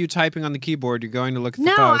 I hear you typing on the keyboard. You're going to look at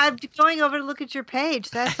the No, post. I'm going over to look at your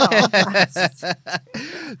page. That's all.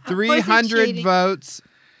 300 cheating. votes.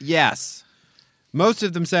 Yes. Most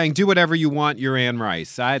of them saying, do whatever you want, you're Anne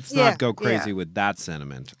Rice. Let's Yeah, not go crazy yeah. with that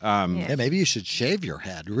sentiment. Yeah, maybe you should shave your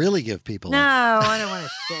head. Really give people No, I don't want to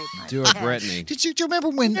shave my Do a head. Brittany. Do you remember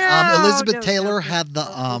when No, Elizabeth no, Taylor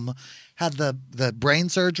no. had the brain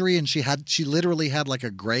surgery and she literally had like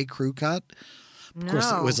a gray crew cut? Of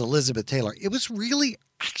course, it was Elizabeth Taylor. It was really,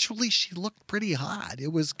 actually, she looked pretty hot.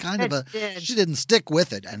 It was kind of she didn't stick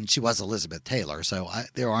with it, and she was Elizabeth Taylor, so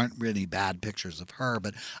there aren't really bad pictures of her.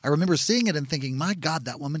 But I remember seeing it and thinking, my God,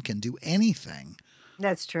 that woman can do anything.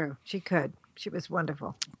 That's true. She could. She was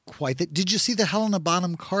wonderful. Did you see the Helena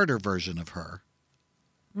Bonham Carter version of her?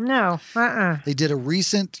 No. They did a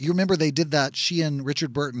recent. You remember they did that. She and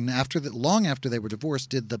Richard Burton, long after they were divorced,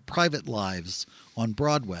 did the Private Lives on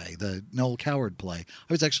Broadway, the Noel Coward play.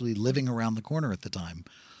 I was actually living around the corner at the time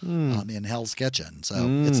in Hell's Kitchen, so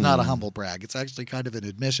it's not a humble brag. It's actually kind of an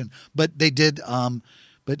admission. But they did.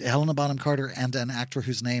 But Helena Bonham Carter and an actor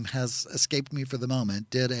whose name has escaped me for the moment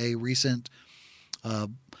did a recent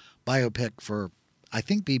biopic for, I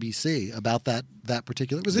think, BBC about that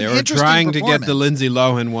particular. It was They an were interesting trying to get the performance. Lindsay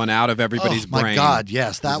Lohan one out of everybody's brain. Oh, my God,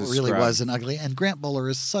 yes. That It was a really scrub. was an ugly. And Grant Buller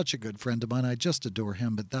is such a good friend of mine. I just adore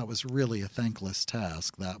him, but that was really a thankless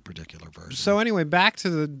task, that particular version. So anyway, back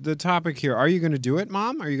to the topic here. Are you going to do it,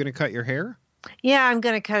 Mom? Are you going to cut your hair? Yeah, I'm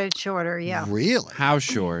going to cut it shorter. Yeah. Really? How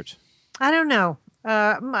short? I don't know.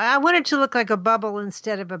 I want it to look like a bubble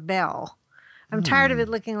instead of a bell. I'm tired of it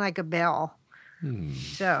looking like a bell.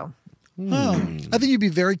 So. Oh, I think you'd be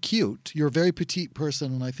very cute. You're a very petite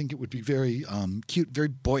person, and I think it would be very cute, very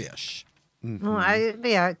boyish. Well,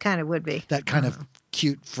 it kind of would be. That kind of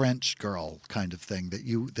cute French girl kind of thing that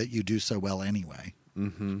you do so well anyway.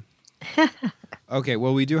 Mm-hmm. Okay,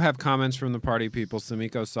 well, we do have comments from the party people.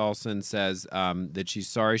 Samiko Salson says that she's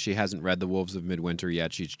sorry she hasn't read The Wolves of Midwinter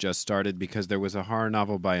yet. She's just started because there was a horror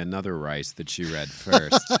novel by another Rice that she read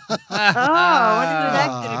first. I wonder who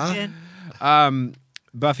that could have been.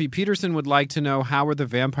 Buffy Peterson would like to know, how were the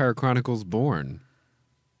Vampire Chronicles born?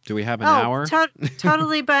 Do we have an hour?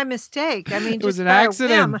 Totally by mistake. I mean, It was just an by a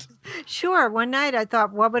accident. whim. Sure. One night I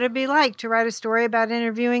thought, what would it be like to write a story about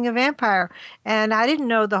interviewing a vampire? And I didn't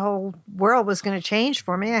know the whole world was going to change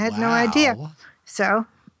for me. I had no idea. So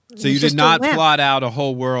So you it's did just a not whim. plot out a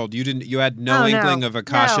whole world. You had no Oh, no. inkling of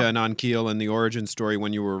Akasha No. and Ankiel and the origin story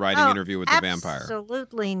when you were writing Interview with the Vampire.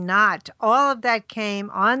 Absolutely not. All of that came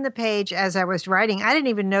on the page as I was writing. I didn't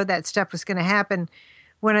even know that stuff was going to happen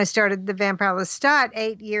when I started The Vampire Lestat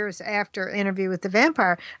 8 years after Interview with the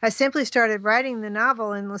Vampire. I simply started writing the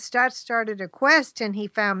novel, and Lestat started a quest, and he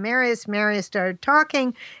found Marius. Marius started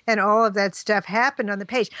talking, and all of that stuff happened on the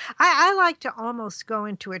page. I like to almost go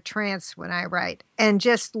into a trance when I write and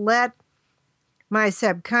just let my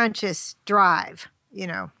subconscious drive,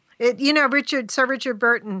 Sir Richard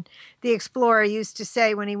Burton, the explorer, used to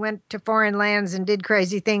say when he went to foreign lands and did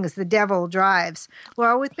crazy things, the devil drives.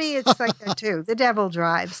 Well, with me, it's like that too. The devil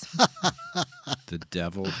drives. The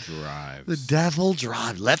devil drives. The devil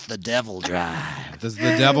drive. Let the devil drive. Does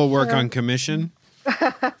the devil work on commission?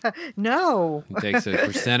 No. He takes a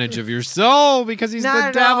percentage of your soul because he's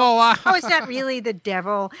the devil. Oh, it's not really the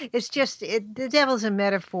devil. It's just the devil's a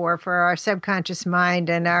metaphor for our subconscious mind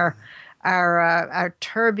and our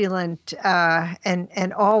turbulent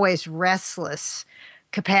and always restless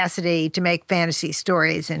capacity to make fantasy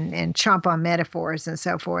stories and chomp on metaphors and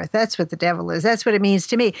so forth. That's what the devil is. That's what it means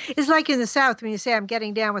to me. It's like in the South when you say, I'm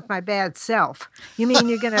getting down with my bad self. You mean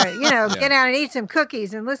you're going to, get out and eat some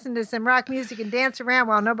cookies and listen to some rock music and dance around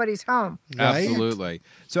while nobody's home. Right? Absolutely.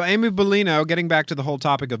 So Amy Bellino, getting back to the whole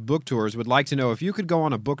topic of book tours, would like to know if you could go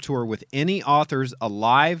on a book tour with any authors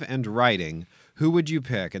alive and writing, who would you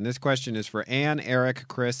pick? And this question is for Anne, Eric,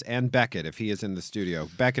 Chris, and Beckett, if he is in the studio.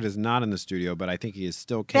 Beckett is not in the studio, but I think he is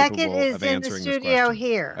still capable of answering this question. Beckett is in the studio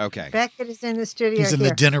here. Okay. Beckett is in the studio He's in here.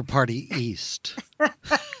 the dinner party east.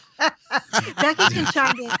 Beckett can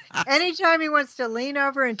chime in anytime he wants to lean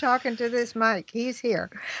over and talk into this mic. He's here.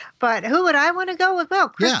 But who would I want to go with? Well,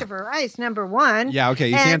 Christopher Rice, number one. Yeah, okay.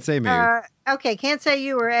 You can't say me. Okay, can't say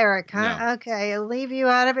you or Eric, huh? No. Okay, I'll leave you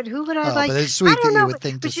out of it. Who would I like? But it's sweet I don't that know, you would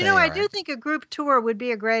think but to you say know, I Eric. do think a group tour would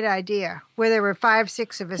be a great idea, where there were 5,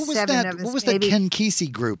 6 of us, What was 7 that? of us. What was maybe. that Ken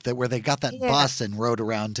Kesey group where they got that Yeah. bus and rode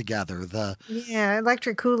around together?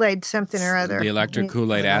 Electric Kool-Aid something or other. The electric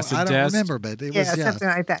Kool-Aid acid I don't test? remember, but it was something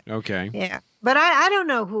like that. Okay. Yeah, but I don't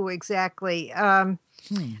know who exactly. I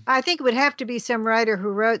think it would have to be some writer who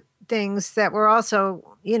wrote things that were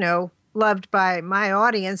also, loved by my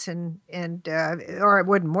audience, and or it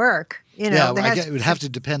wouldn't work. It would have to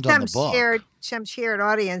depend on the book. Some shared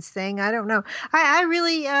audience thing. I don't know. I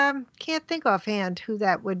really can't think offhand who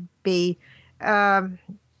that would be.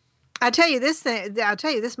 I'll tell you this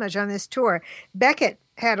much on this tour. Beckett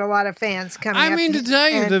had a lot of fans coming up. I mean, to tell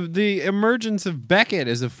you, the emergence of Beckett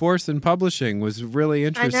as a force in publishing was really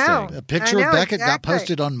interesting. I know. A picture of Beckett got exactly.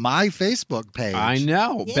 posted on my Facebook page. I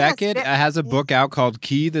know. Yes, Beckett has a book out called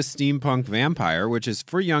Key the Steampunk Vampire, which is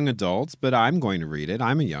for young adults, but I'm going to read it.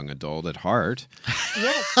 I'm a young adult at heart.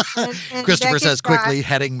 Yes. And Christopher Beckett says quickly,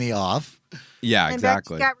 heading me off. Yeah, and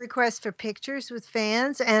exactly. Beckett got requests for pictures with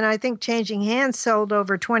fans, and I think Changing Hands sold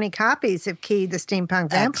over 20 copies of Key the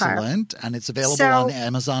Steampunk Vampire. Excellent. And it's available on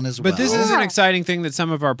Amazon as well. But this is an exciting thing that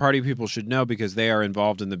some of our party people should know because they are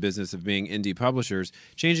involved in the business of being indie publishers.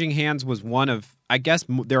 Changing Hands was one of, I guess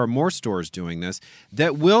there are more stores doing this,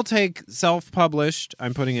 that will take self-published,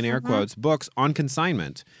 I'm putting in air quotes, books on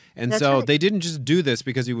consignment. And That's so right. they didn't just do this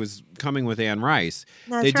because he was coming with Anne Rice.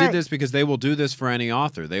 That's they did right. this because they will do this for any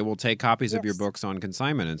author. They will take copies of your books on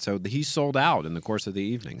consignment. And so he sold out in the course of the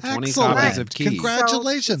evening. 20 Excellent. copies of Key.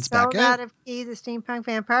 Congratulations, sold Beckett. out of Key the Steampunk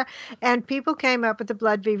Vampire. And people came up with the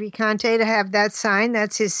Blood Vivicante to have that signed.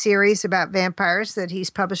 That's his series about vampires that he's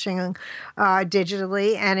publishing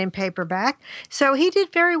digitally and in paperback. So he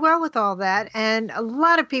did very well with all that. And a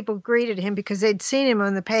lot of people greeted him because they'd seen him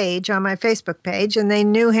on the page, on my Facebook page, and they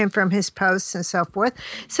knew him from his posts and so forth.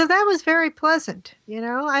 So that was very pleasant.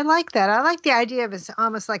 I like that. I like the idea of it's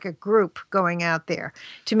almost like a group going out there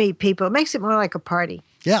to meet people. It makes it more like a party.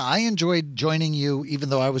 Yeah, I enjoyed joining you, even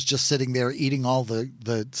though I was just sitting there eating all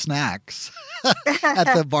the snacks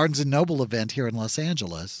at the Barnes & Noble event here in Los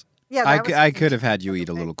Angeles. Yeah, I could have had you eat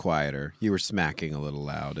a little quieter. You were smacking a little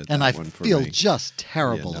loud at And that I one for feel me. just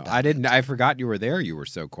terrible about I didn't. it. I forgot you were there. You were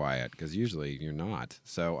so quiet because usually you're not.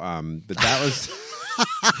 So, but that was.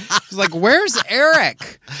 It was like, where's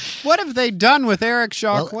Eric? What have they done with Eric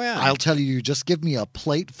Shaw Well, Quinn? I'll tell you, just give me a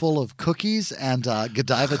plate full of cookies and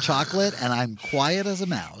Godiva chocolate, and I'm quiet as a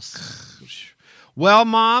mouse. Well,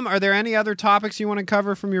 Mom, are there any other topics you want to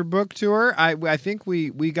cover from your book tour? I think we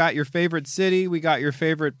got your favorite city. We got your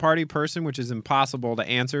favorite party person, which is impossible to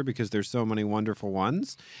answer because there's so many wonderful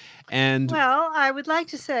ones. And Well, I would like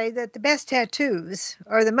to say that the best tattoos,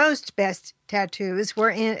 or the most best tattoos,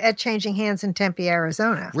 were at Changing Hands in Tempe,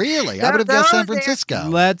 Arizona. Really? I would have guessed San Those there- Francisco.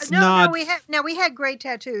 let's No, not. we had great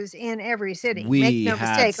tattoos in every city. We Make no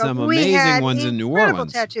had mistake. some We amazing had ones in New incredible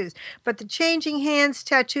Orleans. tattoos, but the Changing Hands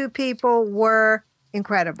tattoo people were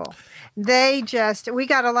incredible. We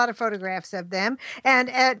got a lot of photographs of them. And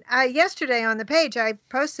yesterday on the page, I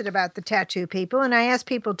posted about the tattoo people, and I asked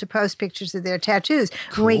people to post pictures of their tattoos.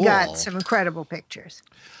 And we got Cool. some incredible pictures.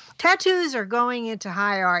 tattoos are going into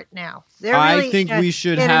high art now. They're I really think we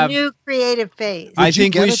should in have a new creative phase. I Would you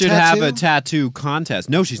think get we a should have a tattoo? tattoo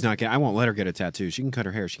contest. No, she's not getting. I won't let her get a tattoo. She can cut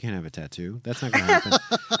her hair. She can't have a tattoo. That's not going to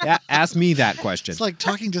happen. Ask me that question. It's like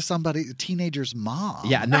talking to somebody, a teenager's mom.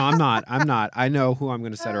 Yeah, no, I'm not. I know who I'm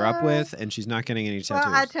going to set her up with, and she's not getting any tattoos.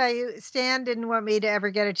 Well, I tell you, Stan didn't want me to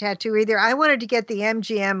ever get a tattoo either. I wanted to get the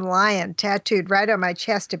MGM lion tattooed right on my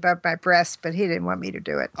chest above my breast, but he didn't want me to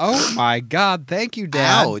do it. Oh my God! Thank you,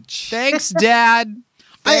 Dad. Ouch. Thanks, Dad.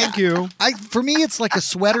 Thank you. For me, it's like a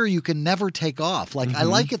sweater you can never take off. Like, I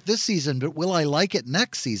like it this season, but will I like it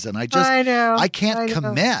next season? I know. I can't I know.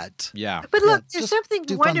 commit. Yeah. But look, Yeah, there's just something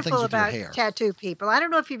do fun things wonderful with your about hair. tattoo people. I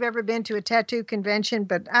don't know if you've ever been to a tattoo convention,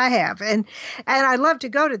 but I have, and I love to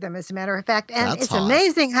go to them. As a matter of fact, and That's it's hot.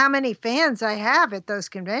 amazing how many fans I have at those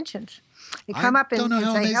conventions. You come up and, don't know and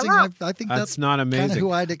how say amazing. hello. I think That's not amazing. Kind of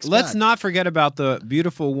who I'd expect. Let's not forget about the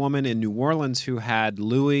beautiful woman in New Orleans who had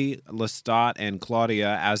Louis Lestat and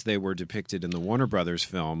Claudia, as they were depicted in the Warner Brothers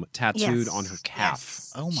film, tattooed Yes, on her calf.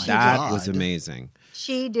 yes. Oh my That God. was amazing.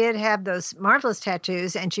 She did have those marvelous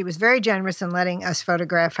tattoos, and she was very generous in letting us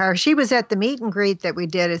photograph her. She was at the meet and greet that we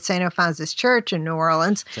did at St. Alphonsus Church in New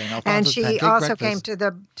Orleans, St. and Alphonsus she Pancake also Breakfast.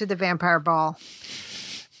 came to the Vampire Ball.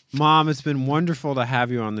 Mom, it's been wonderful to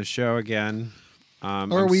have you on the show again.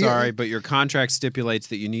 I'm sorry, but your contract stipulates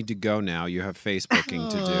that you need to go now. You have Facebooking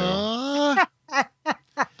to do.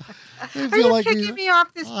 Are you kicking me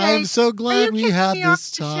off this page? I'm so Are glad you we kicking had me off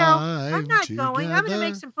this the show? time I'm not going. I'm going to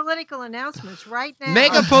make together. some political announcements right now.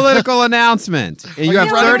 Make a political announcement. You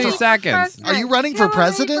have running 30 for seconds. president. Are you running for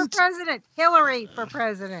president? Hillary for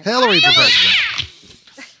president. Hillary for president.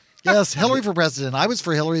 Yes, Hillary for president. I was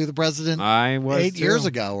for Hillary the president I was 8 too. years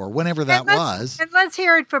ago or whenever that was. And let's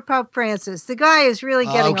hear it for Pope Francis. The guy is really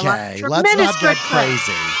getting a lot Okay, of let's tremendous not get good press.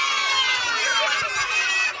 crazy.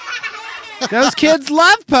 Those kids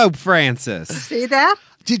love Pope Francis. See that?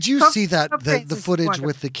 Did you Pope- see that Pope the Francis is footage wonderful.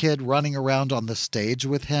 with the kid running around on the stage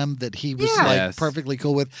with him that he was Yeah. like Yes. perfectly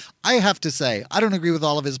cool with? I have to say, I don't agree with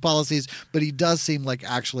all of his policies, but he does seem like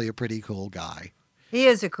actually a pretty cool guy. He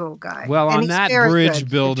is a cool guy. Well, And on he's that very bridge good.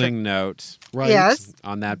 building note, Right? Yes.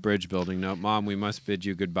 on that bridge building note, Mom, we must bid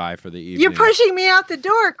you goodbye for the evening. You're pushing me out the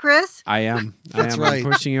door, Chris. I am. That's I'm right.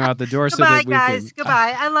 pushing you out the door so Goodbye, that we guys. can.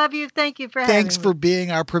 Goodbye. I love you. Thank you for having Thanks me. for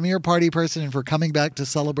being our premier party person and for coming back to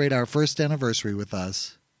celebrate our first anniversary with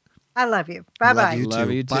us. I love you. Bye-bye. you. Love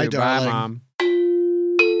too. you too. Bye, Bye, darling. Mom.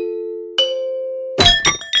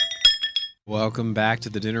 Welcome back to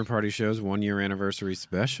the Dinner Party Show's 1-year anniversary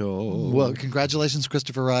special. Well, congratulations,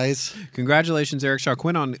 Christopher Rice. Congratulations, Eric Shaw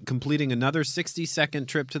Quinn, on completing another 60-second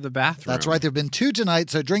trip to the bathroom. That's right. There have been 2 tonight,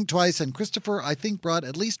 so drink twice. And Christopher, I think, brought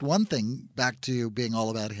at least one thing back to being all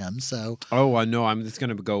about him. So Oh, I know. I'm just going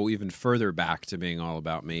to go even further back to being all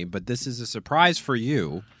about me, but this is a surprise for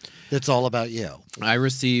you. it's all about you. I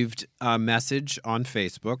received a message on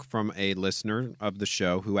Facebook from a listener of the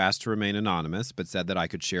show who asked to remain anonymous, but said that I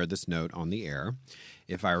could share this note on the air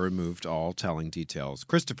if I removed all telling details.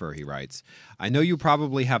 Christopher, he writes, I know you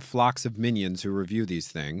probably have flocks of minions who review these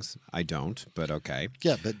things. I don't, but okay.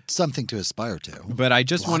 Yeah, but something to aspire to. But I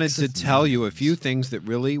just wanted Flocks to of tell you a few things that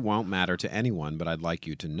really won't matter to anyone, but I'd like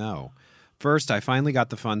you to know. First, I finally got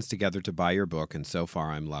the funds together to buy your book, and so far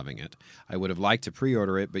I'm loving it. I would have liked to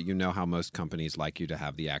pre-order it, but you know how most companies like you to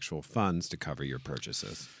have the actual funds to cover your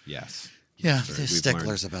purchases. Yes. Yeah, Sir, they're we've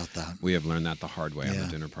sticklers about that. We have learned that the hard way on Yeah.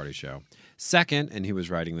 the Dinner Party Show. Second, and he was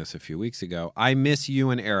writing this a few weeks ago, I miss you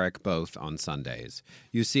and Eric both on Sundays.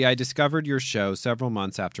 You see, I discovered your show several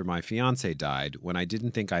months after my fiancé died, when I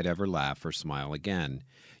didn't think I'd ever laugh or smile again.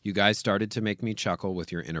 You guys started to make me chuckle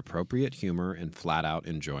with your inappropriate humor and flat out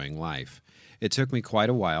enjoying life. It took me quite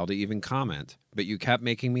a while to even comment, but you kept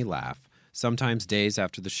making me laugh, sometimes days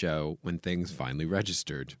after the show when things finally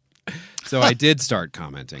registered. So I did start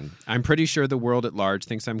commenting. I'm pretty sure the world at large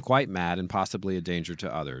thinks I'm quite mad and possibly a danger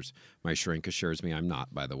to others. My shrink assures me I'm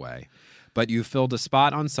not, by the way. But you filled a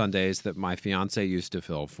spot on Sundays that my fiancé used to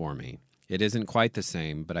fill for me. It isn't quite the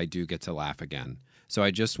same, but I do get to laugh again. So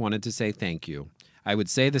I just wanted to say thank you. I would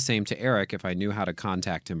say the same to Eric if I knew how to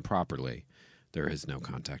contact him properly. There is no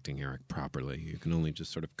contacting Eric properly. You can only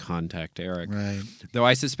just sort of contact Eric. Right. Though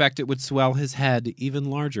I suspect it would swell his head even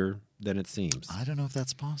larger than it seems. I don't know if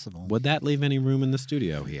that's possible. Would that leave any room in the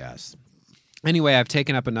studio, he asks. Anyway, I've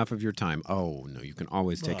taken up enough of your time. Oh, no, you can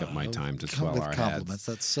always take up my time to swell with our compliments. heads.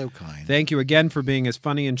 That's so kind. Thank you again for being as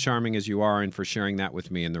funny and charming as you are and for sharing that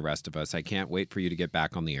with me and the rest of us. I can't wait for you to get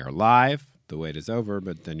back on the air live. the wait is over,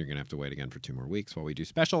 but then you're going to have to wait again for 2 more weeks while we do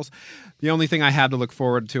specials. The only thing I had to look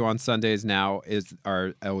forward to on Sundays now is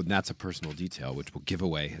and that's a personal detail, which will give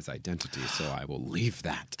away his identity, so I will leave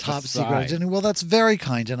that Top aside. secret identity. Well, that's very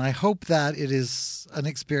kind, and I hope that it is an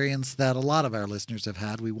experience that a lot of our listeners have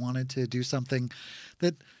had. We wanted to do something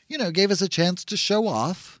that, gave us a chance to show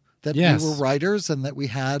off that we were writers and that we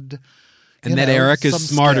had... And that Eric is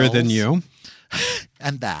smarter than you.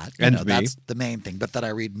 And that. And me. That's the main thing. But that I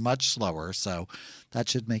read much slower, so that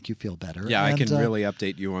should make you feel better. Yeah, I can really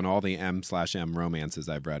update you on all the M/M romances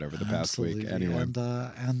I've read over the past week. Anyway.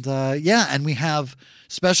 And we have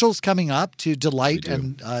specials coming up to delight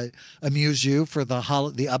and amuse you for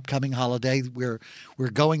the upcoming holiday. We're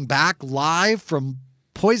going back live from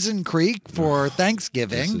Poison Creek for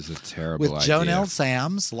Thanksgiving. This is a terrible idea. With Jonelle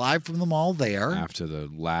Sams, live from the mall there. After the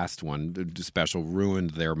last one, the special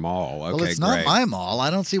ruined their mall. Okay, well, it's not my mall.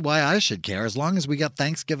 I don't see why I should care as long as we get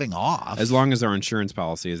Thanksgiving off. As long as our insurance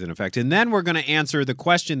policy is in effect. And then we're going to answer the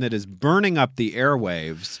question that is burning up the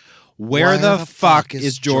airwaves. Where the fuck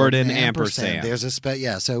is Jordan Ampersand? There's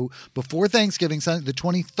a so before Thanksgiving, Sunday, the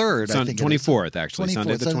 23rd, I think 24th, actually.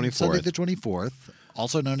 Sunday the 24th. Sunday the 24th.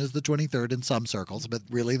 Also known as the 23rd in some circles, but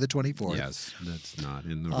really the 24th. Yes, that's not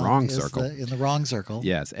in the wrong circle. In the wrong circle.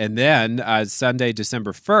 Yes, and then Sunday,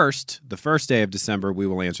 December 1st, the first day of December, we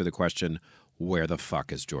will answer the question, where the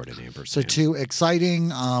fuck is Jordan Ampersand? So 2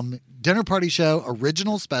 exciting dinner party show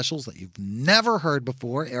original specials that you've never heard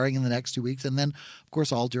before, airing in the next 2 weeks. And then, of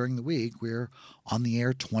course, all during the week, we're on the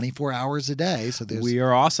air 24 hours a day. So we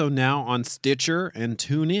are also now on Stitcher and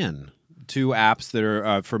TuneIn. 2 apps that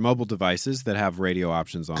are for mobile devices that have radio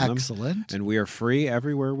options on them. Excellent. And we are free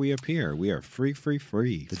everywhere we appear. We are free.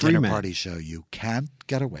 The dinner party show, you can't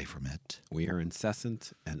get away from it. We are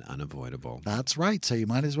incessant and unavoidable. That's right. So you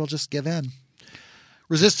might as well just give in.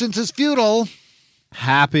 Resistance is futile.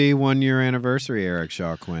 Happy 1-year anniversary, Eric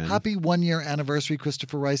Shaw Quinn. Happy 1-year anniversary,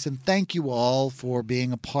 Christopher Rice, and thank you all for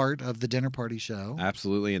being a part of the dinner party show.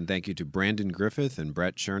 Absolutely, and thank you to Brandon Griffith and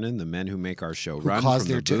Brett Chernin, the men who make our show run. Who caused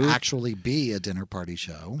there to actually be a dinner party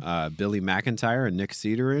show. Billy McIntyre and Nick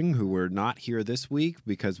Cedering, who were not here this week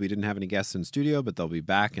because we didn't have any guests in studio, but they'll be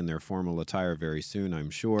back in their formal attire very soon,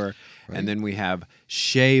 I'm sure. Right. And then we have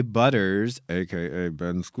Shea Butters, a.k.a.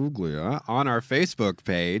 Ben Scuglia, on our Facebook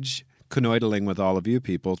page, canoodling with all of you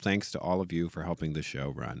people. Thanks to all of you for helping the show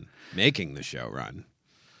run, making the show run.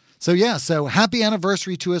 So happy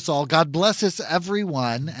anniversary to us all. God bless us,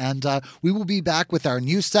 everyone. And we will be back with our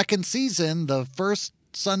new second season, the first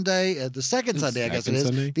Sunday, the second Sunday, I guess it is,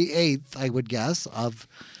 Sunday? The 8th, I would guess, of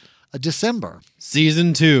December.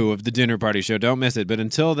 Season 2 of the Dinner Party Show. Don't miss it. But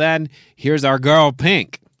until then, here's our girl,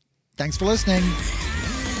 Pink. Thanks for listening.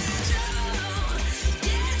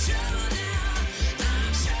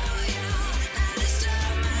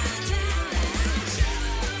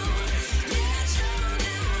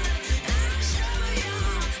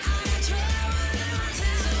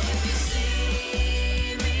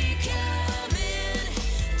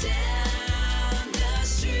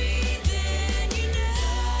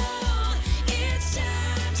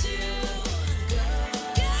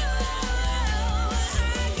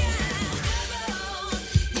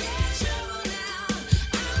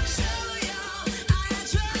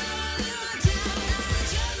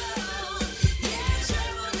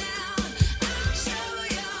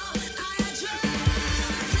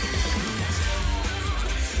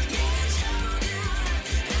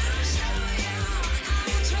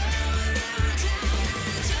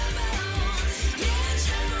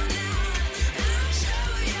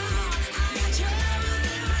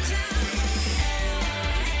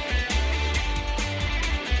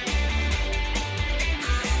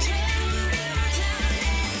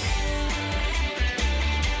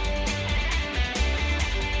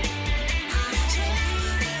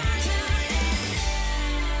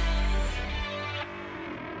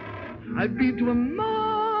 I've been to a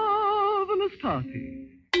marvelous party.